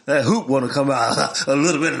louder. That hoop want to come out, a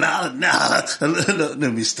little bit louder now.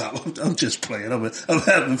 Let me stop. I'm just playing. I'm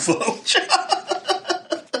having fun.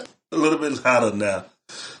 A little bit louder now.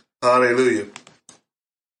 Hallelujah.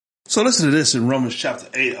 So listen to this in Romans chapter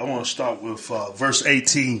 8. I want to start with verse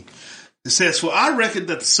 18. It says, "For I reckon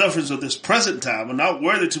that the sufferings of this present time are not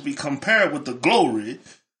worthy to be compared with the glory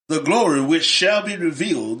which shall be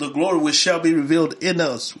revealed, the glory which shall be revealed in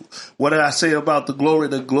us." What did I say about the glory?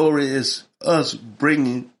 The glory is us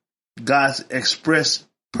bringing God's express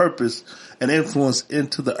purpose and influence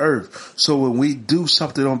into the earth. So when we do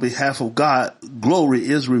something on behalf of God, glory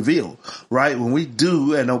is revealed, right? When we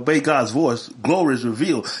do and obey God's voice, glory is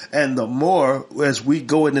revealed. And the more as we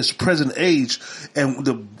go in this present age and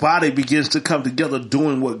the body begins to come together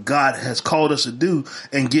doing what God has called us to do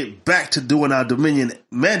and get back to doing our dominion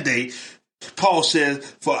mandate, Paul says,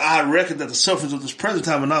 "For I reckon that the sufferings of this present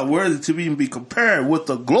time are not worthy to even be compared with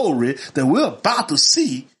the glory that we're about to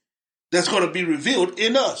see that's going to be revealed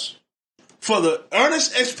in us. For the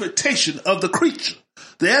earnest expectation of the creature,"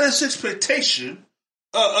 the earnest expectation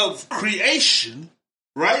of creation,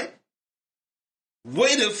 right?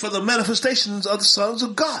 Waited for the manifestations of the sons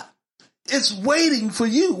of God. It's waiting for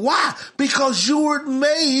you. Why? Because you were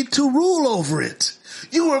made to rule over it.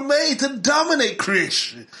 You were made to dominate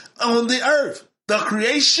creation on the earth. The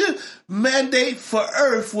creation mandate for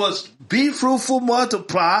earth was be fruitful,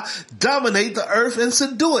 multiply, dominate the earth, and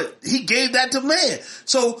subdue it. He gave that to man.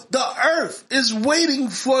 So the earth is waiting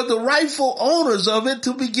for the rightful owners of it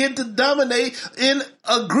to begin to dominate in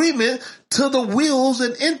agreement to the wills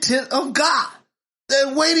and intent of God.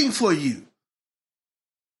 They're waiting for you.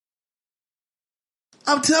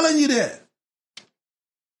 I'm telling you that.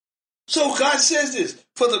 So God says this,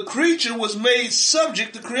 "For the creature was made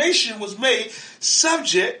subject, the creation was made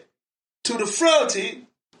subject to the frailty,"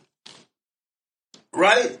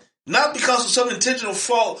 right? Not because of some intentional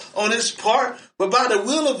fault on his part, but by the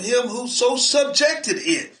will of him who so subjected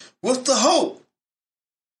it, with the hope.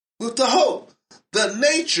 With the hope. The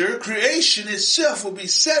nature, creation itself will be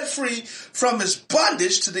set free from its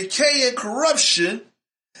bondage to decay and corruption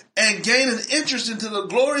and gain an interest into the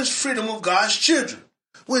glorious freedom of God's children.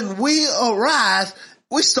 When we arise,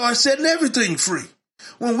 we start setting everything free.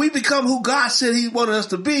 When we become who God said he wanted us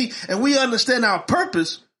to be and we understand our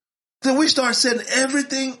purpose, then we start setting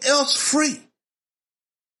everything else free.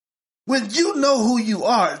 When you know who you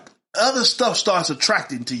are, other stuff starts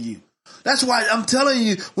attracting to you. That's why I'm telling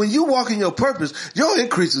you, when you walk in your purpose, your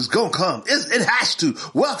increase is going to come. It has to.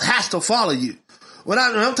 Wealth has to follow you. When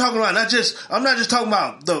I'm talking about I'm not just talking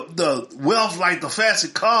about the wealth like the fancy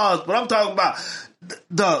cars, but I'm talking about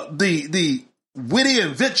the witty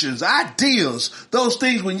inventions, ideas, those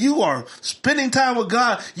things. When you are spending time with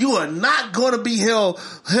God, you are not going to be held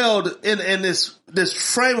in this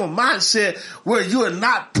frame of mindset where you are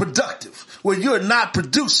not productive, where you're not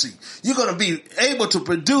producing. You're going to be able to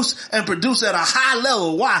produce and produce at a high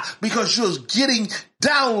level. Why? Because you're getting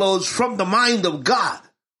downloads from the mind of God.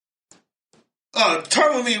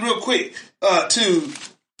 Turn with me real quick to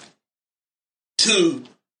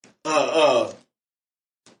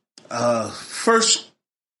 1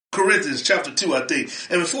 Corinthians chapter 2, I think.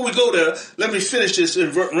 And before we go there, let me finish this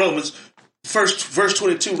in Romans, verse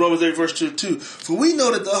 22, Romans 8, verse 22. "For we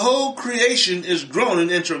know that the whole creation is groaning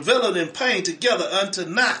and travailing in pain together unto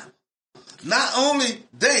now. Not only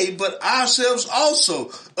they, but ourselves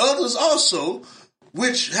also, others also,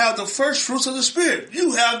 which have the first fruits of the Spirit."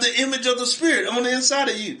 You have the image of the Spirit on the inside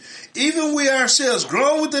of you. "Even we ourselves,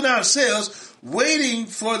 grown within ourselves, waiting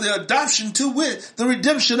for the adoption to wit, the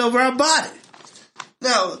redemption of our body."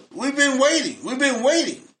 Now, we've been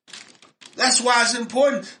waiting. That's why it's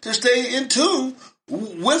important to stay in tune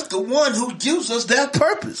with the one who gives us that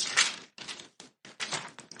purpose.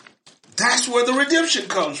 That's where the redemption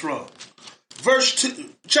comes from.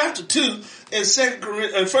 Chapter 2 in 1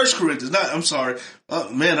 Corinthians.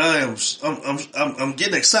 I'm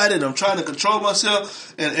getting excited. I'm trying to control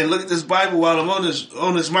myself and look at this Bible while I'm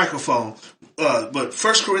on this microphone. But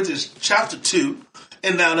 1 Corinthians chapter 2,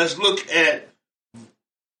 and now let's look at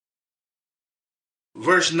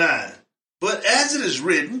verse 9. But as it is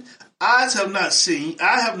written, I have not seen,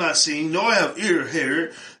 nor have ear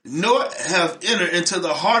heard, nor have entered into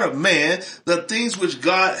the heart of man the things which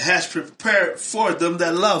God has prepared for them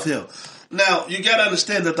that love him. Now, you got to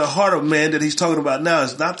understand that the heart of man that he's talking about now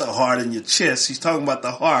is not the heart in your chest. He's talking about the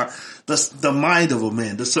heart, the mind of a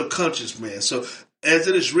man, the subconscious man. So, as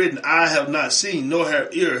it is written, I have not seen, nor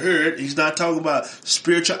have ear heard. He's not talking about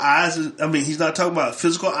spiritual eyes. He's not talking about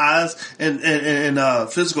physical eyes and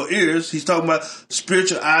physical ears. He's talking about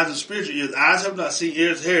spiritual eyes and spiritual ears. Eyes have not seen,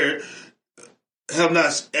 ears heard.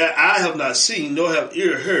 I have not seen, nor have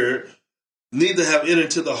ear heard, neither have entered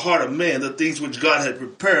into the heart of man the things which God had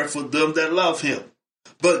prepared for them that love him.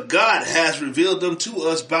 But God has revealed them to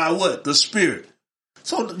us by what? The Spirit.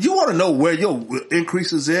 So you want to know where your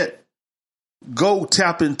increase is at? Go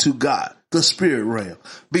tap into God, the spirit realm.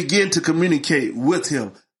 Begin to communicate with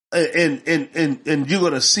him. And you're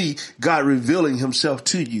going to see God revealing himself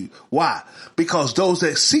to you. Why? Because those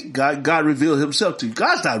that seek God, God reveals himself to you.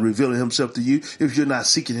 God's not revealing himself to you if you're not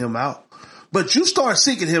seeking him out. But you start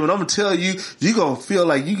seeking him, and I'm going to tell you, you're going to feel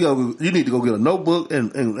like you need to go get a notebook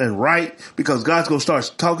and write, because God's going to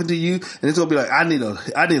start talking to you, and it's going to be like, I need a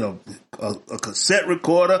cassette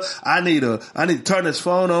recorder. I need to turn this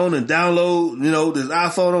phone on and download, this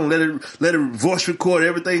iPhone on, let it voice record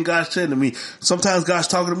everything God's saying to me. Sometimes God's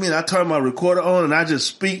talking to me and I turn my recorder on and I just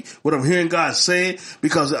speak what I'm hearing God say,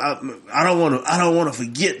 because I don't want to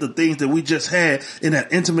forget the things that we just had in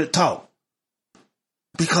that intimate talk.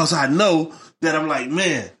 Because I know that I'm like,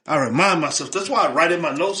 man, I remind myself. That's why I write in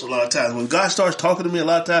my notes a lot of times. When God starts talking to me a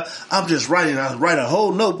lot of times, I'm just writing. I write a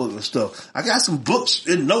whole notebook of stuff. I got some books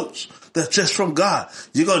and notes that's just from God.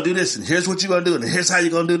 You're going to do this, and here's what you're going to do, and here's how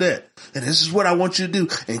you're going to do that. And this is what I want you to do.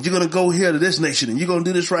 And you're going to go here to this nation, and you're going to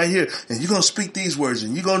do this right here. And you're going to speak these words,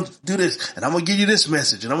 and you're going to do this. And I'm going to give you this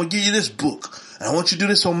message, and I'm going to give you this book. And I want you to do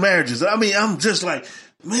this on marriages. I'm just like,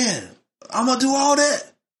 man, I'm going to do all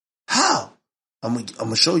that. How? I'm going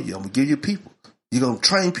to show you. I'm going to give you people. You're going to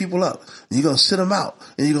train people up. And you're going to sit them out.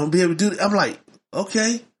 And you're going to be able to do it. I'm like,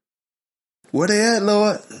 okay. Where they at,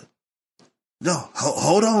 Lord? No,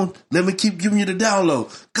 hold on. Let me keep giving you the download.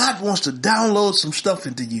 God wants to download some stuff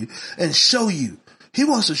into you and show you. He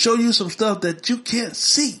wants to show you some stuff that you can't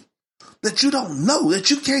see, that you don't know, that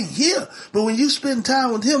you can't hear. But when you spend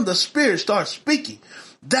time with him, the Spirit starts speaking.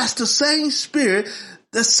 That's the same Spirit,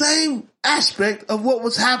 the same aspect of what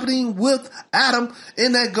was happening with Adam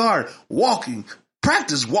in that garden,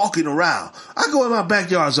 practice walking around. I go in my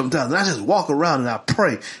backyard sometimes and I just walk around and I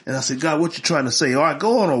pray. And I say, God, what you trying to say? All right,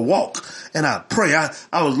 go on a walk and I pray.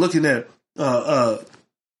 I was looking at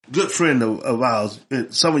good friend of ours.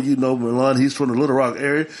 Some of you know Milan. He's from the Little Rock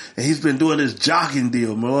area, and he's been doing this jogging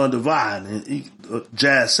deal, Milan Divine, and he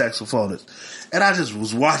jazz saxophonist. And I just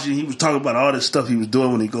was watching. He was talking about all this stuff he was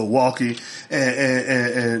doing when he go walking,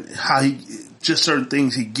 and how he just certain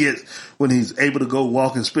things he gets when he's able to go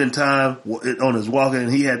walk and spend time on his walking.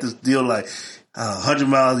 And he had this deal like 100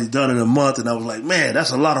 miles he's done in a month. And I was like, man,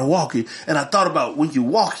 that's a lot of walking. And I thought about when you're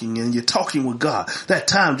walking and you're talking with God, that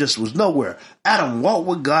time just was nowhere. Adam walked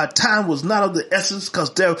with God. Time was not of the essence,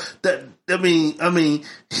 because the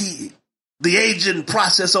aging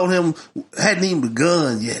process on him hadn't even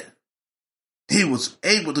begun yet. He was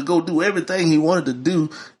able to go do everything he wanted to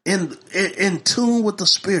do in tune with the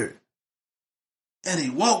Spirit. And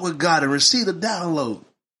he walked with God and received a download.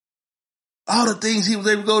 All the things he was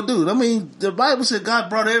able to go do. I mean, the Bible said God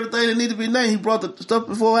brought everything that needed to be named. He brought the stuff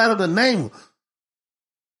before Adam to name him.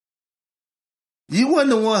 You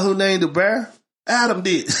wasn't the one who named the bear. Adam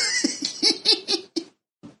did.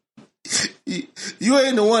 You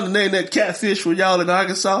ain't the one to name that catfish for y'all in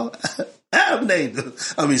Arkansas. Adam named him.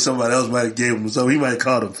 I mean, somebody else might have gave him something. He might have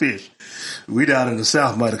called him fish. We down in the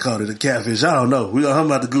South might have called it a catfish. I don't know. I'm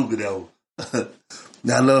about to Google that one.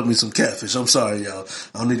 Now, I love me some catfish. I'm sorry, y'all.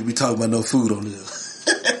 I don't need to be talking about no food on this.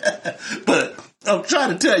 But I'm trying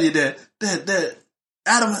to tell you that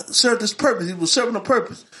Adam served his purpose. He was serving a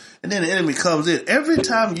purpose. And then the enemy comes in. Every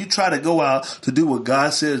time you try to go out to do what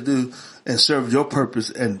God says do and serve your purpose,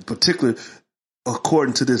 and particularly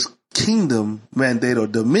according to this kingdom mandate or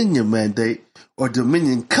dominion mandate or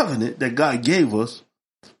dominion covenant that God gave us,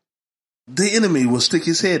 the enemy will stick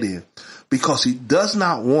his head in, because he does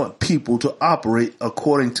not want people to operate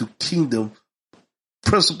according to kingdom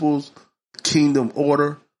principles, kingdom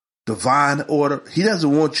order, divine order. He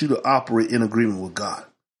doesn't want you to operate in agreement with God.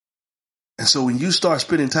 And so when you start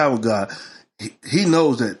spending time with God, he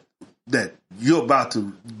knows that you're about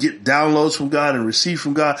to get downloads from God and receive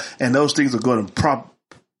from God, and those things are going to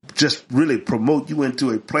just really promote you into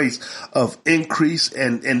a place of increase,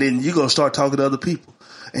 and then you're going to start talking to other people,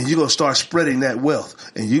 and you're going to start spreading that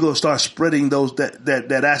wealth, and you're going to start spreading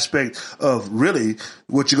that aspect of really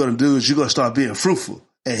what you're going to do is you're going to start being fruitful,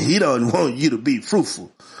 and he doesn't want you to be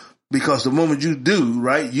fruitful. Because the moment you do,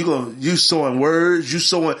 right, you sowing words, you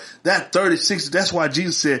sowing that 30, 60. That's why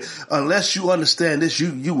Jesus said, unless you understand this,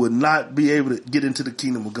 you will not be able to get into the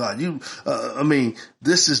kingdom of God.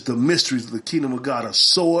 This is the mysteries of the kingdom of God. A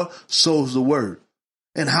sower sows the word.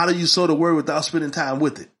 And how do you sow the word without spending time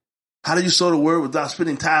with it? How do you sow the word without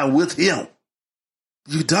spending time with him?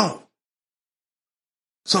 You don't.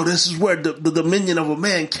 So this is where the dominion of a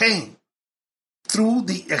man came, through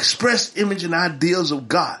the express image and ideals of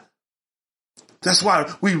God. That's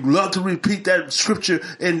why we love to repeat that scripture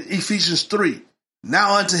in Ephesians 3.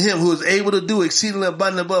 Now unto him who is able to do exceedingly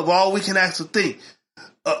abundantly above all we can ask or think,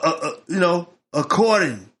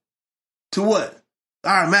 according to what?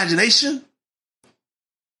 Our imagination?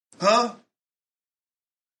 According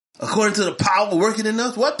to the power working in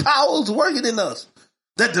us? What power is working in us?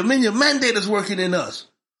 That dominion mandate is working in us.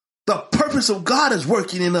 The purpose of God is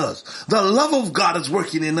working in us. The love of God is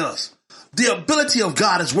working in us. The ability of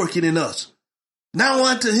God is working in us. Now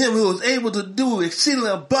unto him who is able to do exceedingly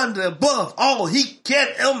abundantly above all he can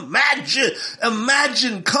imagine.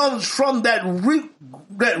 Imagine comes from that root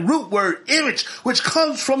word image, which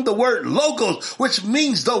comes from the word logos, which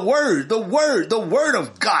means the word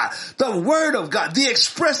of God, the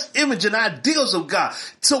express image and ideals of God.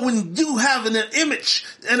 So when you have an image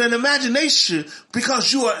and an imagination,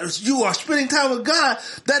 because you are spending time with God,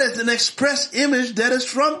 that is an express image that is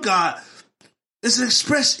from God. It's an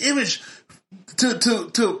express image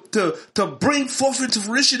to bring forth into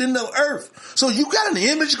fruition in the earth. So you got an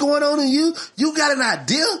image going on in you. You got an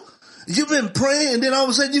idea. You've been praying, and then all of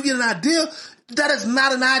a sudden you get an idea. That is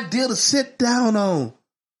not an idea to sit down on.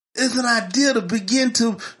 It's an idea to begin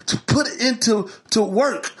to put it into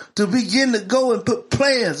work, to begin to go and put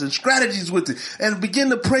plans and strategies with it, and begin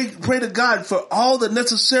to pray to God for all the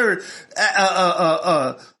necessary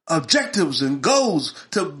objectives and goals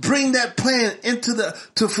to bring that plan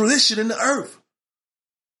to fruition in the earth.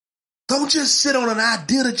 Don't just sit on an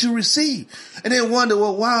idea that you receive and then wonder,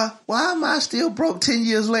 well, why am I still broke 10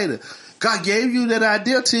 years later? God gave you that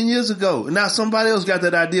idea 10 years ago, and now somebody else got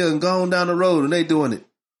that idea and gone down the road and they doing it.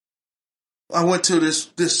 I went to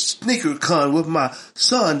this sneaker con with my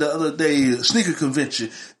son the other day, sneaker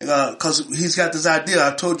convention, cause he's got this idea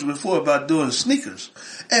I told you before about doing sneakers.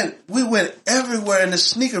 And we went everywhere in the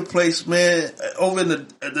sneaker place, man, over in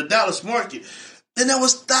the Dallas market. And there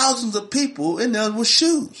was thousands of people in there with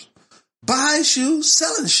shoes. Buying shoes,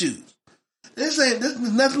 selling shoes. This is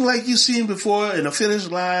nothing like you've seen before in a Finish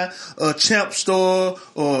Line, a Champ store,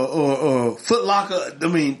 or Foot Locker. I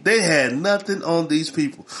mean, they had nothing on these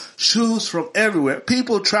people. Shoes from everywhere.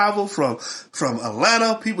 People travel from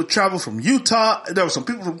Atlanta. People travel from Utah. There were some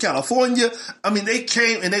people from California. I mean, they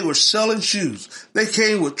came and they were selling shoes. They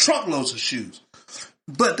came with truckloads of shoes.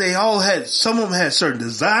 But they all had, some of them had certain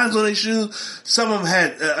designs on their shoes. Some of them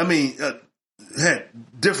had, had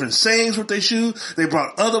different sayings with their shoes. They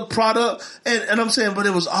brought other product, and I'm saying, but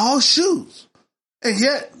it was all shoes. And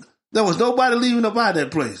yet, there was nobody leaving up out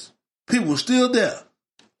that place. People were still there.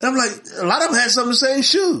 And I'm like, a lot of them had some of the same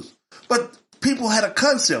shoes. But people had a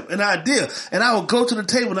concept, an idea. And I would go to the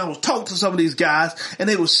table and I would talk to some of these guys, and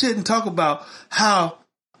they would sit and talk about how,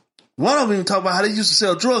 one of them even talked about how they used to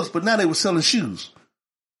sell drugs, but now they were selling shoes.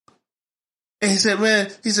 And he said,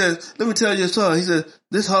 let me tell you a story. He said,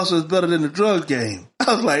 this hustle is better than the drug game.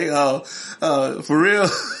 I was like, for real?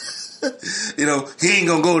 He ain't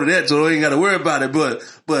gonna go to that, so he ain't gotta worry about it.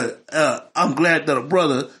 But I'm glad that a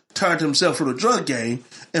brother turned himself from the drug game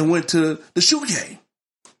and went to the shoe game.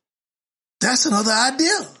 That's another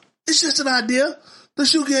idea. It's just an idea. The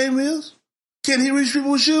shoe game is. Can he reach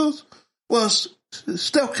people with shoes? Well,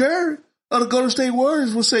 Steph Curry of the Golden State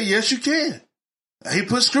Warriors will say, yes, you can. He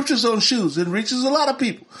puts scriptures on shoes and reaches a lot of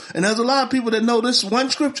people. And there's a lot of people that know this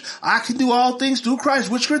one scripture. I can do all things through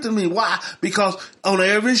Christ, which strengthens me. Why? Because on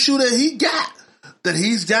every shoe that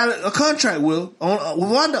he's got a contract with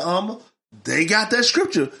Under Armour, they got that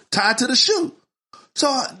scripture tied to the shoe. So,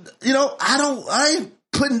 I ain't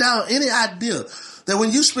putting down any idea that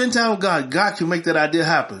when you spend time with God, God can make that idea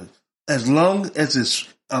happen as long as it's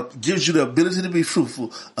gives you the ability to be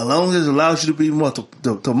fruitful, as long as it allows you to be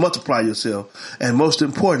to multiply yourself. And most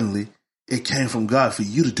importantly, it came from God for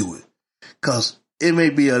you to do it. Because it may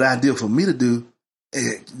be an idea for me to do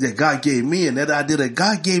that God gave me, and that idea that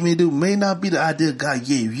God gave me to do may not be the idea God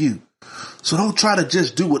gave you. So don't try to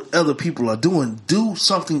just do what other people are doing. Do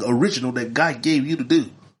something original that God gave you to do.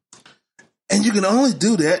 And you can only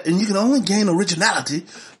do that, and you can only gain originality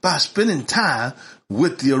by spending time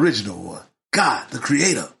with the original one, God, the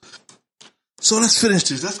creator. So let's finish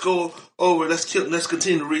this. Let's go over. Let's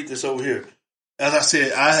continue to read this over here. As I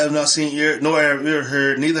said, I have not seen nor have ear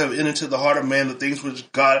heard, neither have entered into the heart of man the things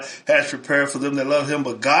which God has prepared for them that love him.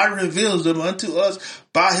 But God reveals them unto us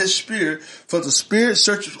by his Spirit. For the Spirit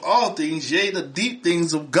searches all things, yea, the deep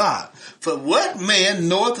things of God. For what man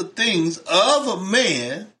knoweth the things of a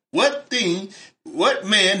man? What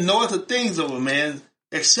man knoweth the things of a man,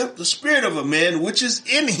 except the spirit of a man which is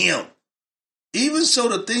in him? Even so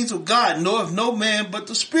the things of God knoweth no man but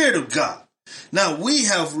the Spirit of God. Now we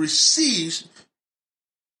have received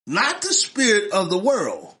not the spirit of the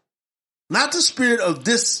world, not the spirit of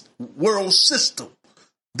this world system,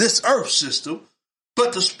 this earth system,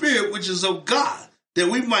 but the Spirit which is of God, that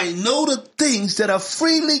we might know the things that are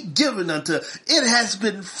freely given unto us. It has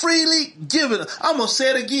been freely given. I'm going to say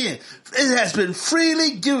it again. It has been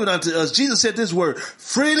freely given unto us. Jesus said this word,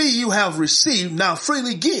 freely you have received, now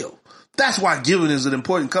freely give. That's why giving is an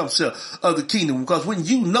important concept of the kingdom, because when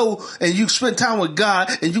you know and you spend time with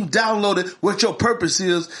God and you download it, what your purpose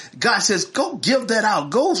is, God says, go give that out.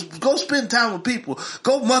 Go spend time with people.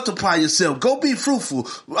 Go multiply yourself. Go be fruitful.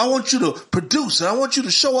 I want you to produce. I want you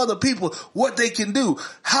to show other people what they can do,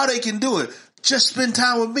 how they can do it. Just spend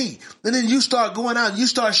time with me. And then you start going out and you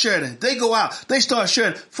start sharing it. They go out. They start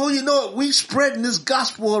sharing it. Before you know it, we spreading this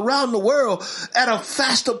gospel around the world at a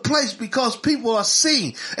faster place because people are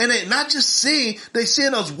seeing. And they not just seeing, they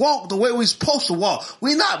seeing us walk the way we're supposed to walk.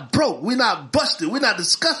 We're not broke. We're not busted. We're not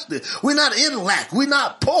disgusted. We're not in lack. We're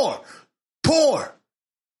not poor,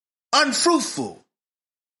 unfruitful,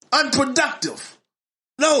 unproductive.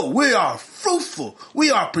 No, we are fruitful.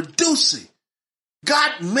 We are producing.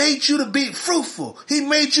 God made you to be fruitful. He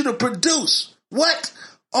made you to produce. What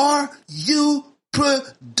are you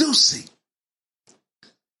producing?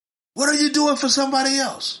 What are you doing for somebody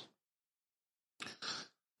else?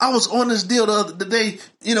 I was on this deal the other day,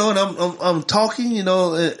 and I'm talking,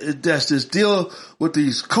 that's this deal with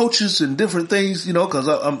these coaches and different things, because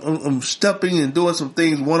I'm stepping and doing some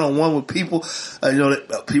things one-on-one with people.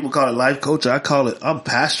 People call it life coach. I call it, I'm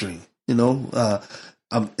pastoring,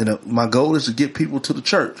 my goal is to get people to the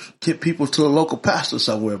church, get people to a local pastor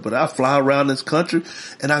somewhere. But I fly around this country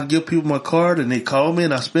and I give people my card and they call me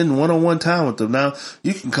and I spend one-on-one time with them. Now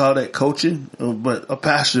you can call that coaching, but a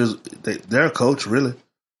pastor they're a coach, really.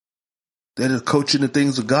 They're just coaching the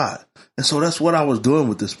things of God. And so that's what I was doing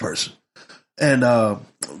with this person and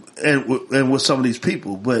with some of these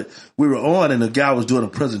people. But we were on and the guy was doing a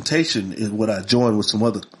presentation in what I joined with some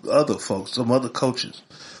other folks, some other coaches.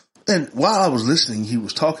 And while I was listening, he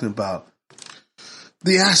was talking about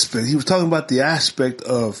the aspect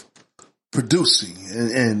of producing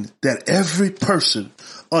and that every person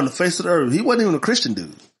on the face of the earth, he wasn't even a Christian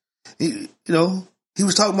dude. He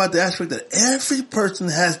was talking about the aspect that every person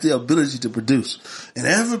has the ability to produce and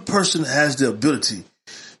every person has the ability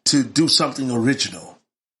to do something original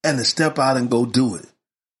and to step out and go do it.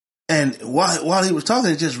 And while he was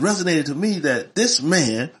talking, it just resonated to me that this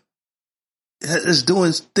man is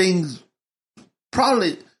doing things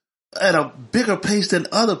probably at a bigger pace than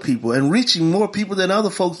other people and reaching more people than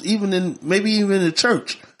other folks, even in the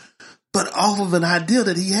church, but off of an idea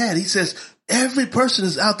that he had. He says, every person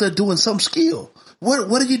is out there doing some skill.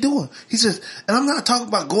 What are you doing? He says, and I'm not talking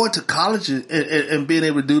about going to college and being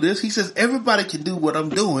able to do this. He says, everybody can do what I'm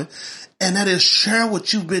doing. And that is share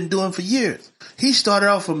what you've been doing for years. He started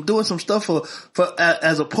off from doing some stuff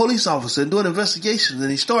as a police officer and doing investigations,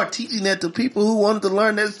 and he started teaching that to people who wanted to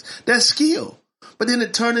learn that skill. But then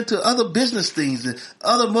it turned into other business things and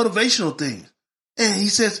other motivational things. And he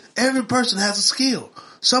says every person has a skill,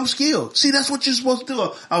 some skill. See, that's what you're supposed to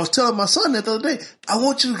do. I was telling my son that the other day, I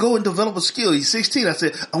want you to go and develop a skill. He's 16. I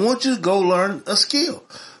said, I want you to go learn a skill.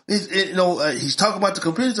 He's talking about the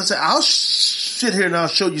computers. I said, I'll sit here and I'll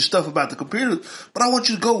show you stuff about the computers, but I want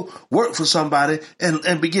you to go work for somebody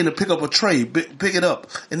and begin to pick up a trade, pick it up.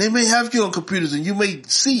 And they may have you on computers and you may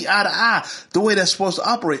see eye to eye the way that's supposed to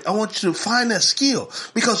operate. I want you to find that skill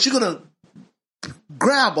because you're going to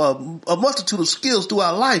grab a multitude of skills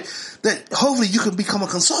throughout life that hopefully you can become a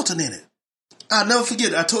consultant in it. I'll never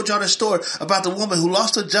forget. I told y'all that story about the woman who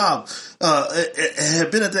lost her job, had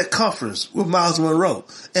been at that conference with Miles Monroe.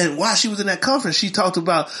 And while she was in that conference, she talked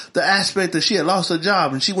about the aspect that she had lost her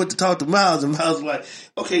job. And she went to talk to Miles, and Miles was like,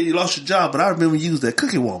 okay, you lost your job, but I remember you was that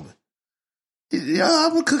cookie woman. Yeah,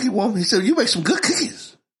 I'm a cookie woman. He said, you make some good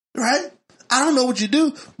cookies, right? I don't know what you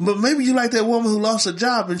do, but maybe you like that woman who lost her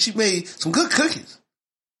job and she made some good cookies.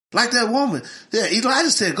 Like that woman. Yeah, Elijah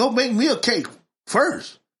said, go make me a cake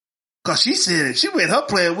first. Cause she said it. She made her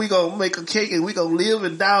plan. We gonna make a cake and we gonna live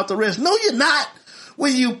and die with the rest. No, you're not.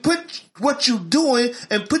 When you put what you doing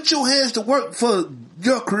and put your hands to work for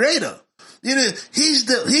your creator, you know, he's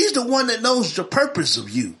the one that knows the purpose of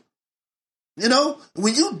you. You know,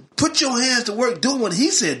 when you put your hands to work doing what he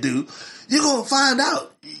said do, you're going to find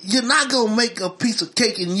out you're not going to make a piece of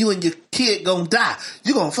cake and you and your kid going to die.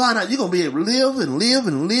 You're going to find out you're going to be able to live and live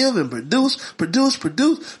and live and produce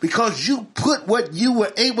because you put what you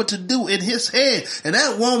were able to do in his hand. And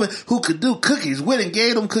that woman who could do cookies went and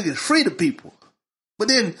gave them cookies free to people. But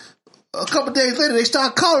then a couple of days later, they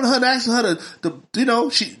started calling her and asking her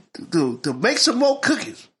to make some more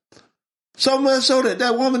cookies. So much so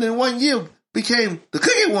that woman in 1 year became the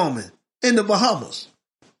cookie woman in the Bahamas.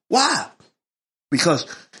 Why? Because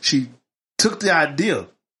she took the idea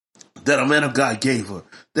that a man of God gave her,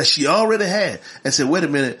 that she already had, and said, wait a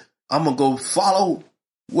minute, I'm going to go follow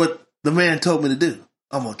what the man told me to do.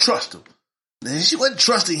 I'm going to trust him. And she wasn't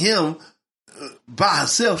trusting him by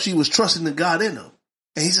herself. She was trusting the God in him.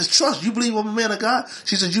 And he says, trust, you believe I'm a man of God?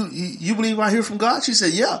 She said, you believe I hear from God? She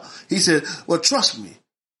said, yeah. He said, well, trust me.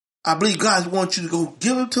 I believe God wants you to go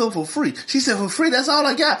give it to him for free. She said, for free, that's all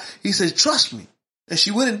I got. He said, trust me. And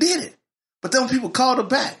she went and did it. But then people called her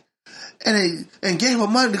back and gave her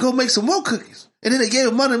money to go make some more cookies. And then they gave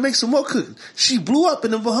her money to make some more cookies. She blew up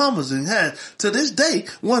in the Bahamas and had, to this day,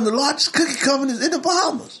 one of the largest cookie companies in the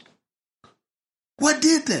Bahamas. What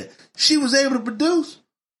did that? She was able to produce.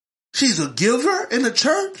 She's a giver in the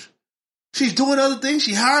church. She's doing other things.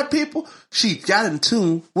 She hired people. She got in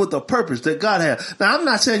tune with the purpose that God had. Now, I'm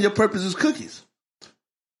not saying your purpose is cookies,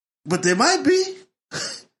 but there might be.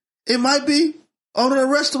 It might be owning a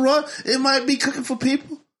restaurant. It might be cooking for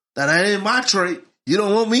people. Now, that ain't my trait. You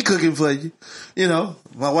don't want me cooking for you. You know,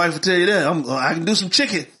 my wife will tell you that. I can do some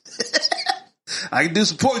chicken. I can do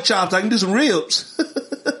some pork chops. I can do some ribs.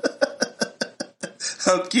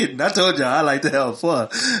 I'm kidding. I told y'all I like to have fun.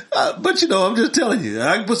 But, you know, I'm just telling you.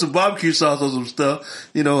 I can put some barbecue sauce on some stuff.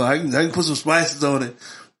 You know, I can put some spices on it.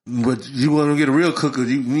 But you want to get a real cooker,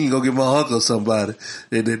 you need to go get my uncle or somebody.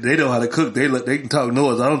 They know how to cook. They can talk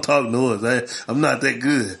noise. I don't talk noise. I'm not that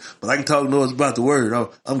good. But I can talk noise about the word.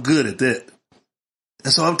 I'm good at that.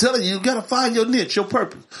 And so I'm telling you, you got to find your niche, your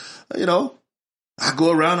purpose. You know, I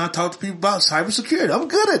go around, I talk to people about cybersecurity. I'm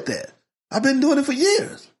good at that. I've been doing it for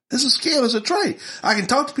years. It's a skill, it's a trait. I can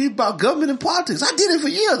talk to people about government and politics. I did it for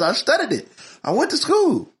years. I studied it. I went to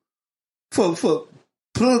school for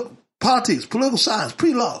politics, political science,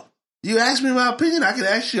 pre-law. You ask me my opinion, I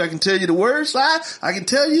can tell you the word side, I can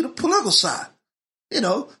tell you the political side. You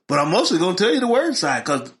know, but I'm mostly going to tell you the word side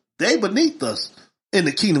because they beneath us in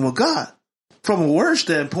the kingdom of God from a word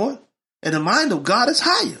standpoint, and the mind of God is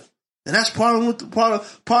higher. And that's part of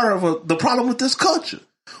the problem with this culture.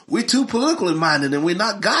 We're too politically minded and we're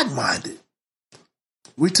not God minded.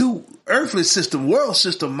 We're too earthly system, world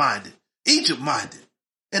system minded, Egypt minded,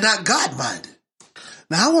 and not God minded.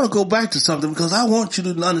 Now I want to go back to something because I want you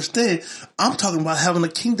to understand I'm talking about having a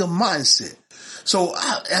kingdom mindset. So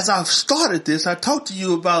as I've started this, I talked to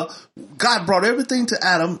you about God brought everything to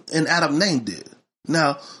Adam and Adam named it.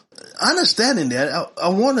 Now, understanding that, I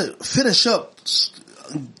want to finish up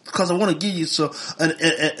because I want to give you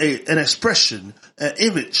an expression, an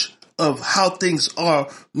image of how things are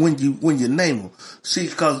when you name them. See,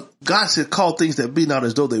 because God said, call things that be not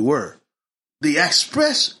as though they were. The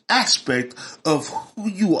express aspect of who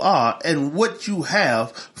you are and what you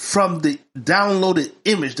have from the downloaded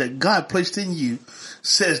image that God placed in you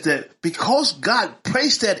says that because God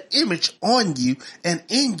placed that image on you and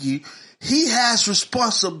in you, He has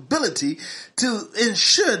responsibility to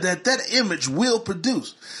ensure that that image will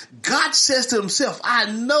produce. God says to himself,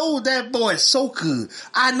 I know that boy is so good.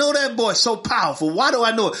 I know that boy is so powerful. Why do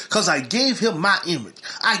I know it? Because I gave him my image.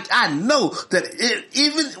 I know that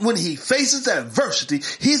even when he faces adversity,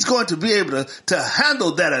 he's going to be able to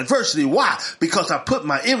handle that adversity. Why? Because I put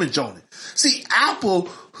my image on it. See, Apple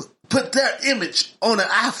put their image on an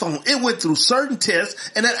iPhone. It went through certain tests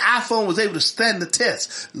and that iPhone was able to stand the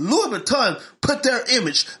test. Louis Vuitton put their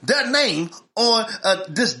image, their name on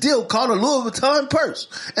this deal called a Louis Vuitton purse.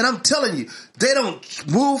 And I'm telling you, they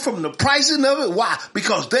don't move from the pricing of it. Why?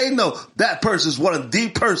 Because they know that purse is one of the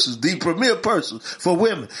purses, the premier purses for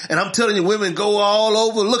women. And I'm telling you, women go all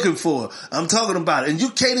over looking for it. I'm talking about it. And you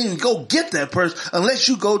can't even go get that purse unless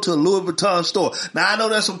you go to a Louis Vuitton store. Now, I know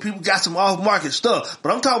that some people got some off-market stuff,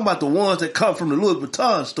 but I'm talking about the ones that come from the Louis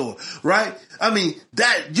Vuitton store, right? I mean,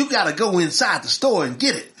 that you got to go inside the store and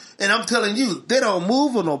get it. And I'm telling you, they don't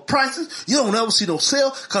move on no prices. You don't ever see no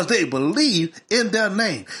sale because they believe in their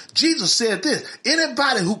name. Jesus said this,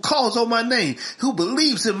 anybody who calls on my name, who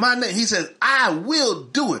believes in my name, he says, I will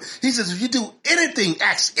do it. He says, if you do anything,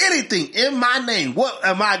 ask anything in my name, what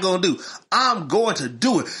am I going to do? I'm going to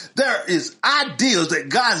do it. There is ideas that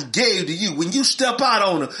God gave to you. When you step out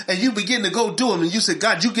on them and you begin to go do them and you say,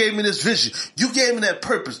 God, you gave me this vision. You gave me that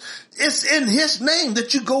purpose. It's in his name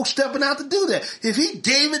that you go stepping out to do that. If he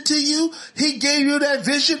gave it to you, he gave you that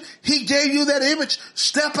vision, he gave you that image,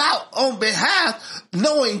 step out on behalf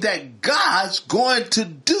knowing that God's going to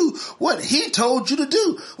do what he told you to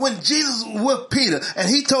do. When Jesus was with Peter and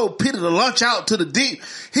he told Peter to launch out to the deep,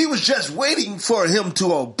 he was just waiting for him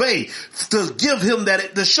to obey, to give him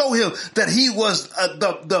that, to show him that he was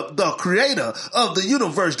the creator of the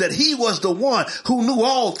universe, that he was the one who knew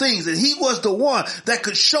all things, and he was the one that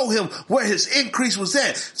could show him where his increase was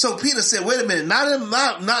at. So Peter said, wait a minute, I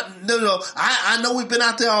know we've been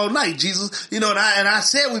out there all night, Jesus, and I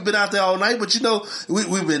said we've been out there all night, but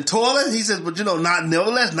we've been toiling. He says, but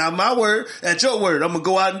nevertheless, not my word, at your word, I'm going to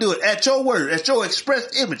go out and do it. At your word, at your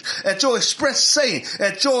express image, at your express saying,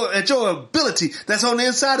 at your ability that's on the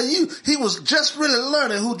inside of you. He was just really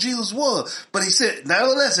learning who Jesus was. But he said,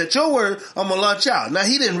 nevertheless, at your word, I'm going to launch out. Now,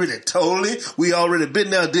 he didn't really totally, we already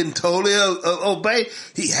been there, didn't totally obey.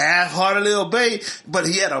 He half-heartedly obeyed, but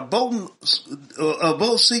he had a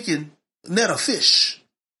boat-seeking net of fish.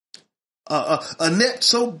 A net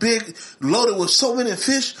so big, loaded with so many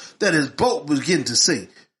fish that his boat was getting to sink.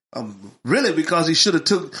 Really, because he should have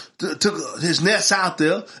took his nets out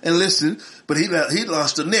there and listened, but he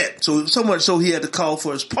lost the net. So much so he had to call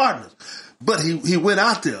for his partners. But he went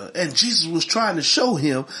out there, and Jesus was trying to show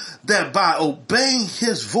him that by obeying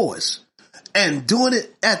his voice and doing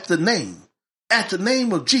it at the name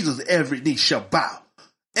of Jesus, every knee shall bow,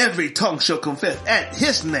 every tongue shall confess at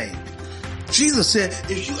his name. Jesus said,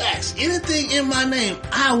 if you ask anything in my name,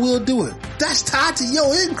 I will do it. That's tied to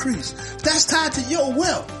your increase. That's tied to your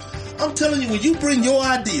wealth. I'm telling you, when you bring your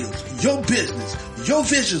ideas, your business, your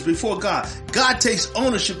visions before God, God takes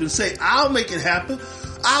ownership and say, I'll make it happen.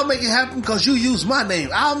 I'll make it happen because you use my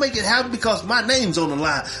name. I'll make it happen because my name's on the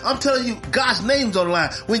line. I'm telling you, God's name's on the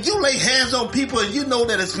line. When you lay hands on people and you know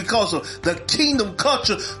that it's because of the kingdom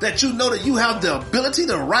culture, that you know that you have the ability,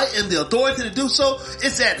 the right, and the authority to do so,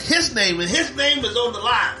 it's at his name, and his name is on the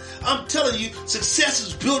line. I'm telling you, success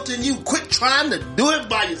is built in you. Quit trying to do it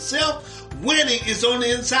by yourself. Winning is on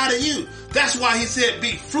the inside of you. That's why he said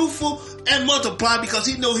be fruitful and multiply, because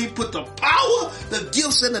he know he put the power, the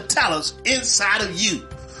gifts, and the talents inside of you.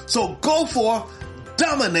 So go forth,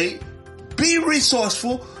 dominate, be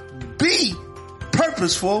resourceful, be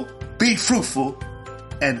purposeful, be fruitful,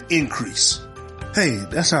 and increase. Hey,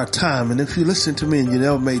 that's our time. And if you listen to me and you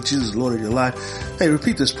never made Jesus Lord of your life, hey,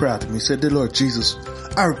 repeat this prayer after me. Say, dear Lord Jesus,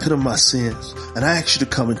 I repent of my sins and I ask you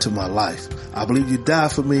to come into my life. I believe you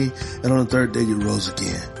died for me, and on the third day you rose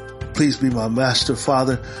again. Please be my master,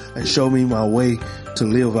 Father, and show me my way to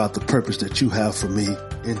live out the purpose that you have for me,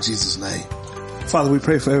 in Jesus' name. Father, we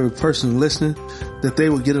pray for every person listening that they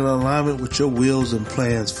will get in alignment with your wills and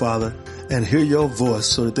plans, Father, and hear your voice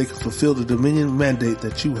so that they can fulfill the dominion mandate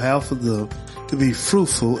that you have for them to be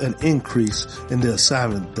fruitful and increase in the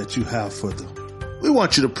assignment that you have for them. We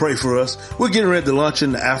want you to pray for us. We're getting ready to launch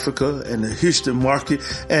into Africa and the Houston market,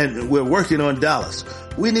 and we're working on Dallas.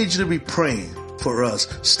 We need you to be praying for us,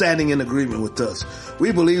 standing in agreement with us.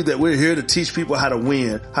 We believe that we're here to teach people how to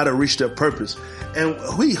win, how to reach their purpose. And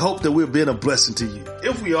we hope that we're being a blessing to you.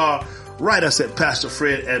 If we are, write us at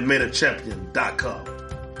PastorFred@MadeAChampion.com.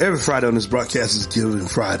 Every Friday on this broadcast is Giving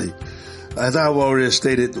Friday. As I've already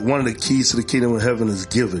stated, one of the keys to the kingdom of heaven is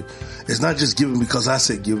giving. It's not just giving because I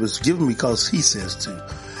said give, it's giving because he says to.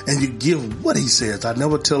 And you give what he says. I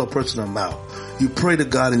never tell a person an amount. You pray to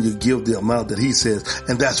God and you give the amount that he says,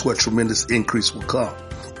 and that's where tremendous increase will come.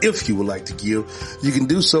 If you would like to give, you can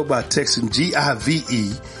do so by texting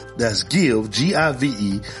GIVE, that's give,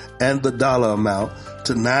 GIVE, and the dollar amount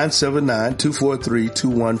to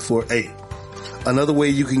 979-243-2148. Another way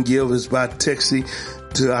you can give is by texting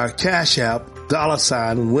to our Cash App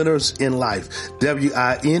 $ Winners in Life,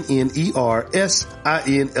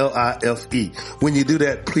 WINNERSINLIFE. When you do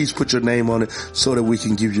that, please put your name on it so that we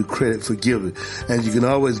can give you credit for giving. And you can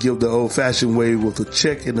always give the old-fashioned way with a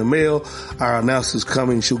check in the mail. Our announcer's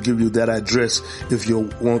coming. She'll give you that address if you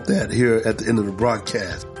want that here at the end of the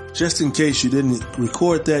broadcast. Just in case you didn't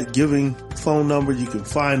record that giving phone number, you can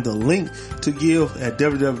find the link to give at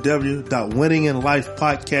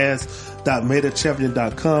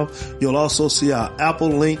www.winninginlifepodcast.metachampion.com. You'll also see our Apple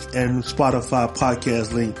link and Spotify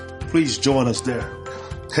podcast link. Please join us there.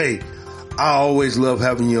 Hey, I always love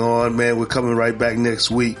having you on, man. We're coming right back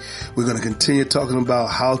next week. We're going to continue talking about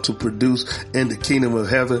how to produce in the kingdom of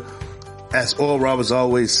heaven. As Oral Roberts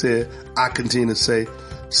always said, I continue to say,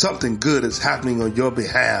 something good is happening on your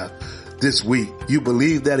behalf this week. You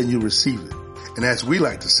believe that and you receive it. And as we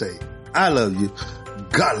like to say, I love you,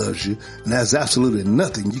 God loves you, and there's absolutely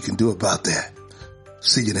nothing you can do about that.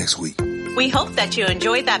 See you next week. We hope that you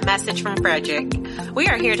enjoyed that message from Frederick. We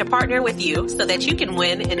are here to partner with you so that you can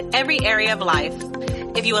win in every area of life.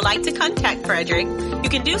 If you would like to contact Frederick, you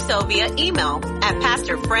can do so via email at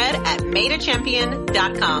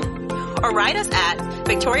pastorfred@metachampion.com or write us at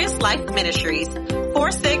Victorious Life Ministries,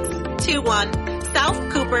 4621 South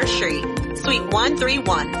Cooper Street, Suite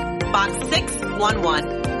 131, Box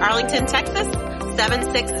 611, Arlington, Texas,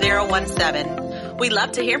 76017. We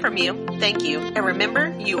love to hear from you. Thank you. And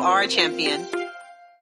remember, you are a champion.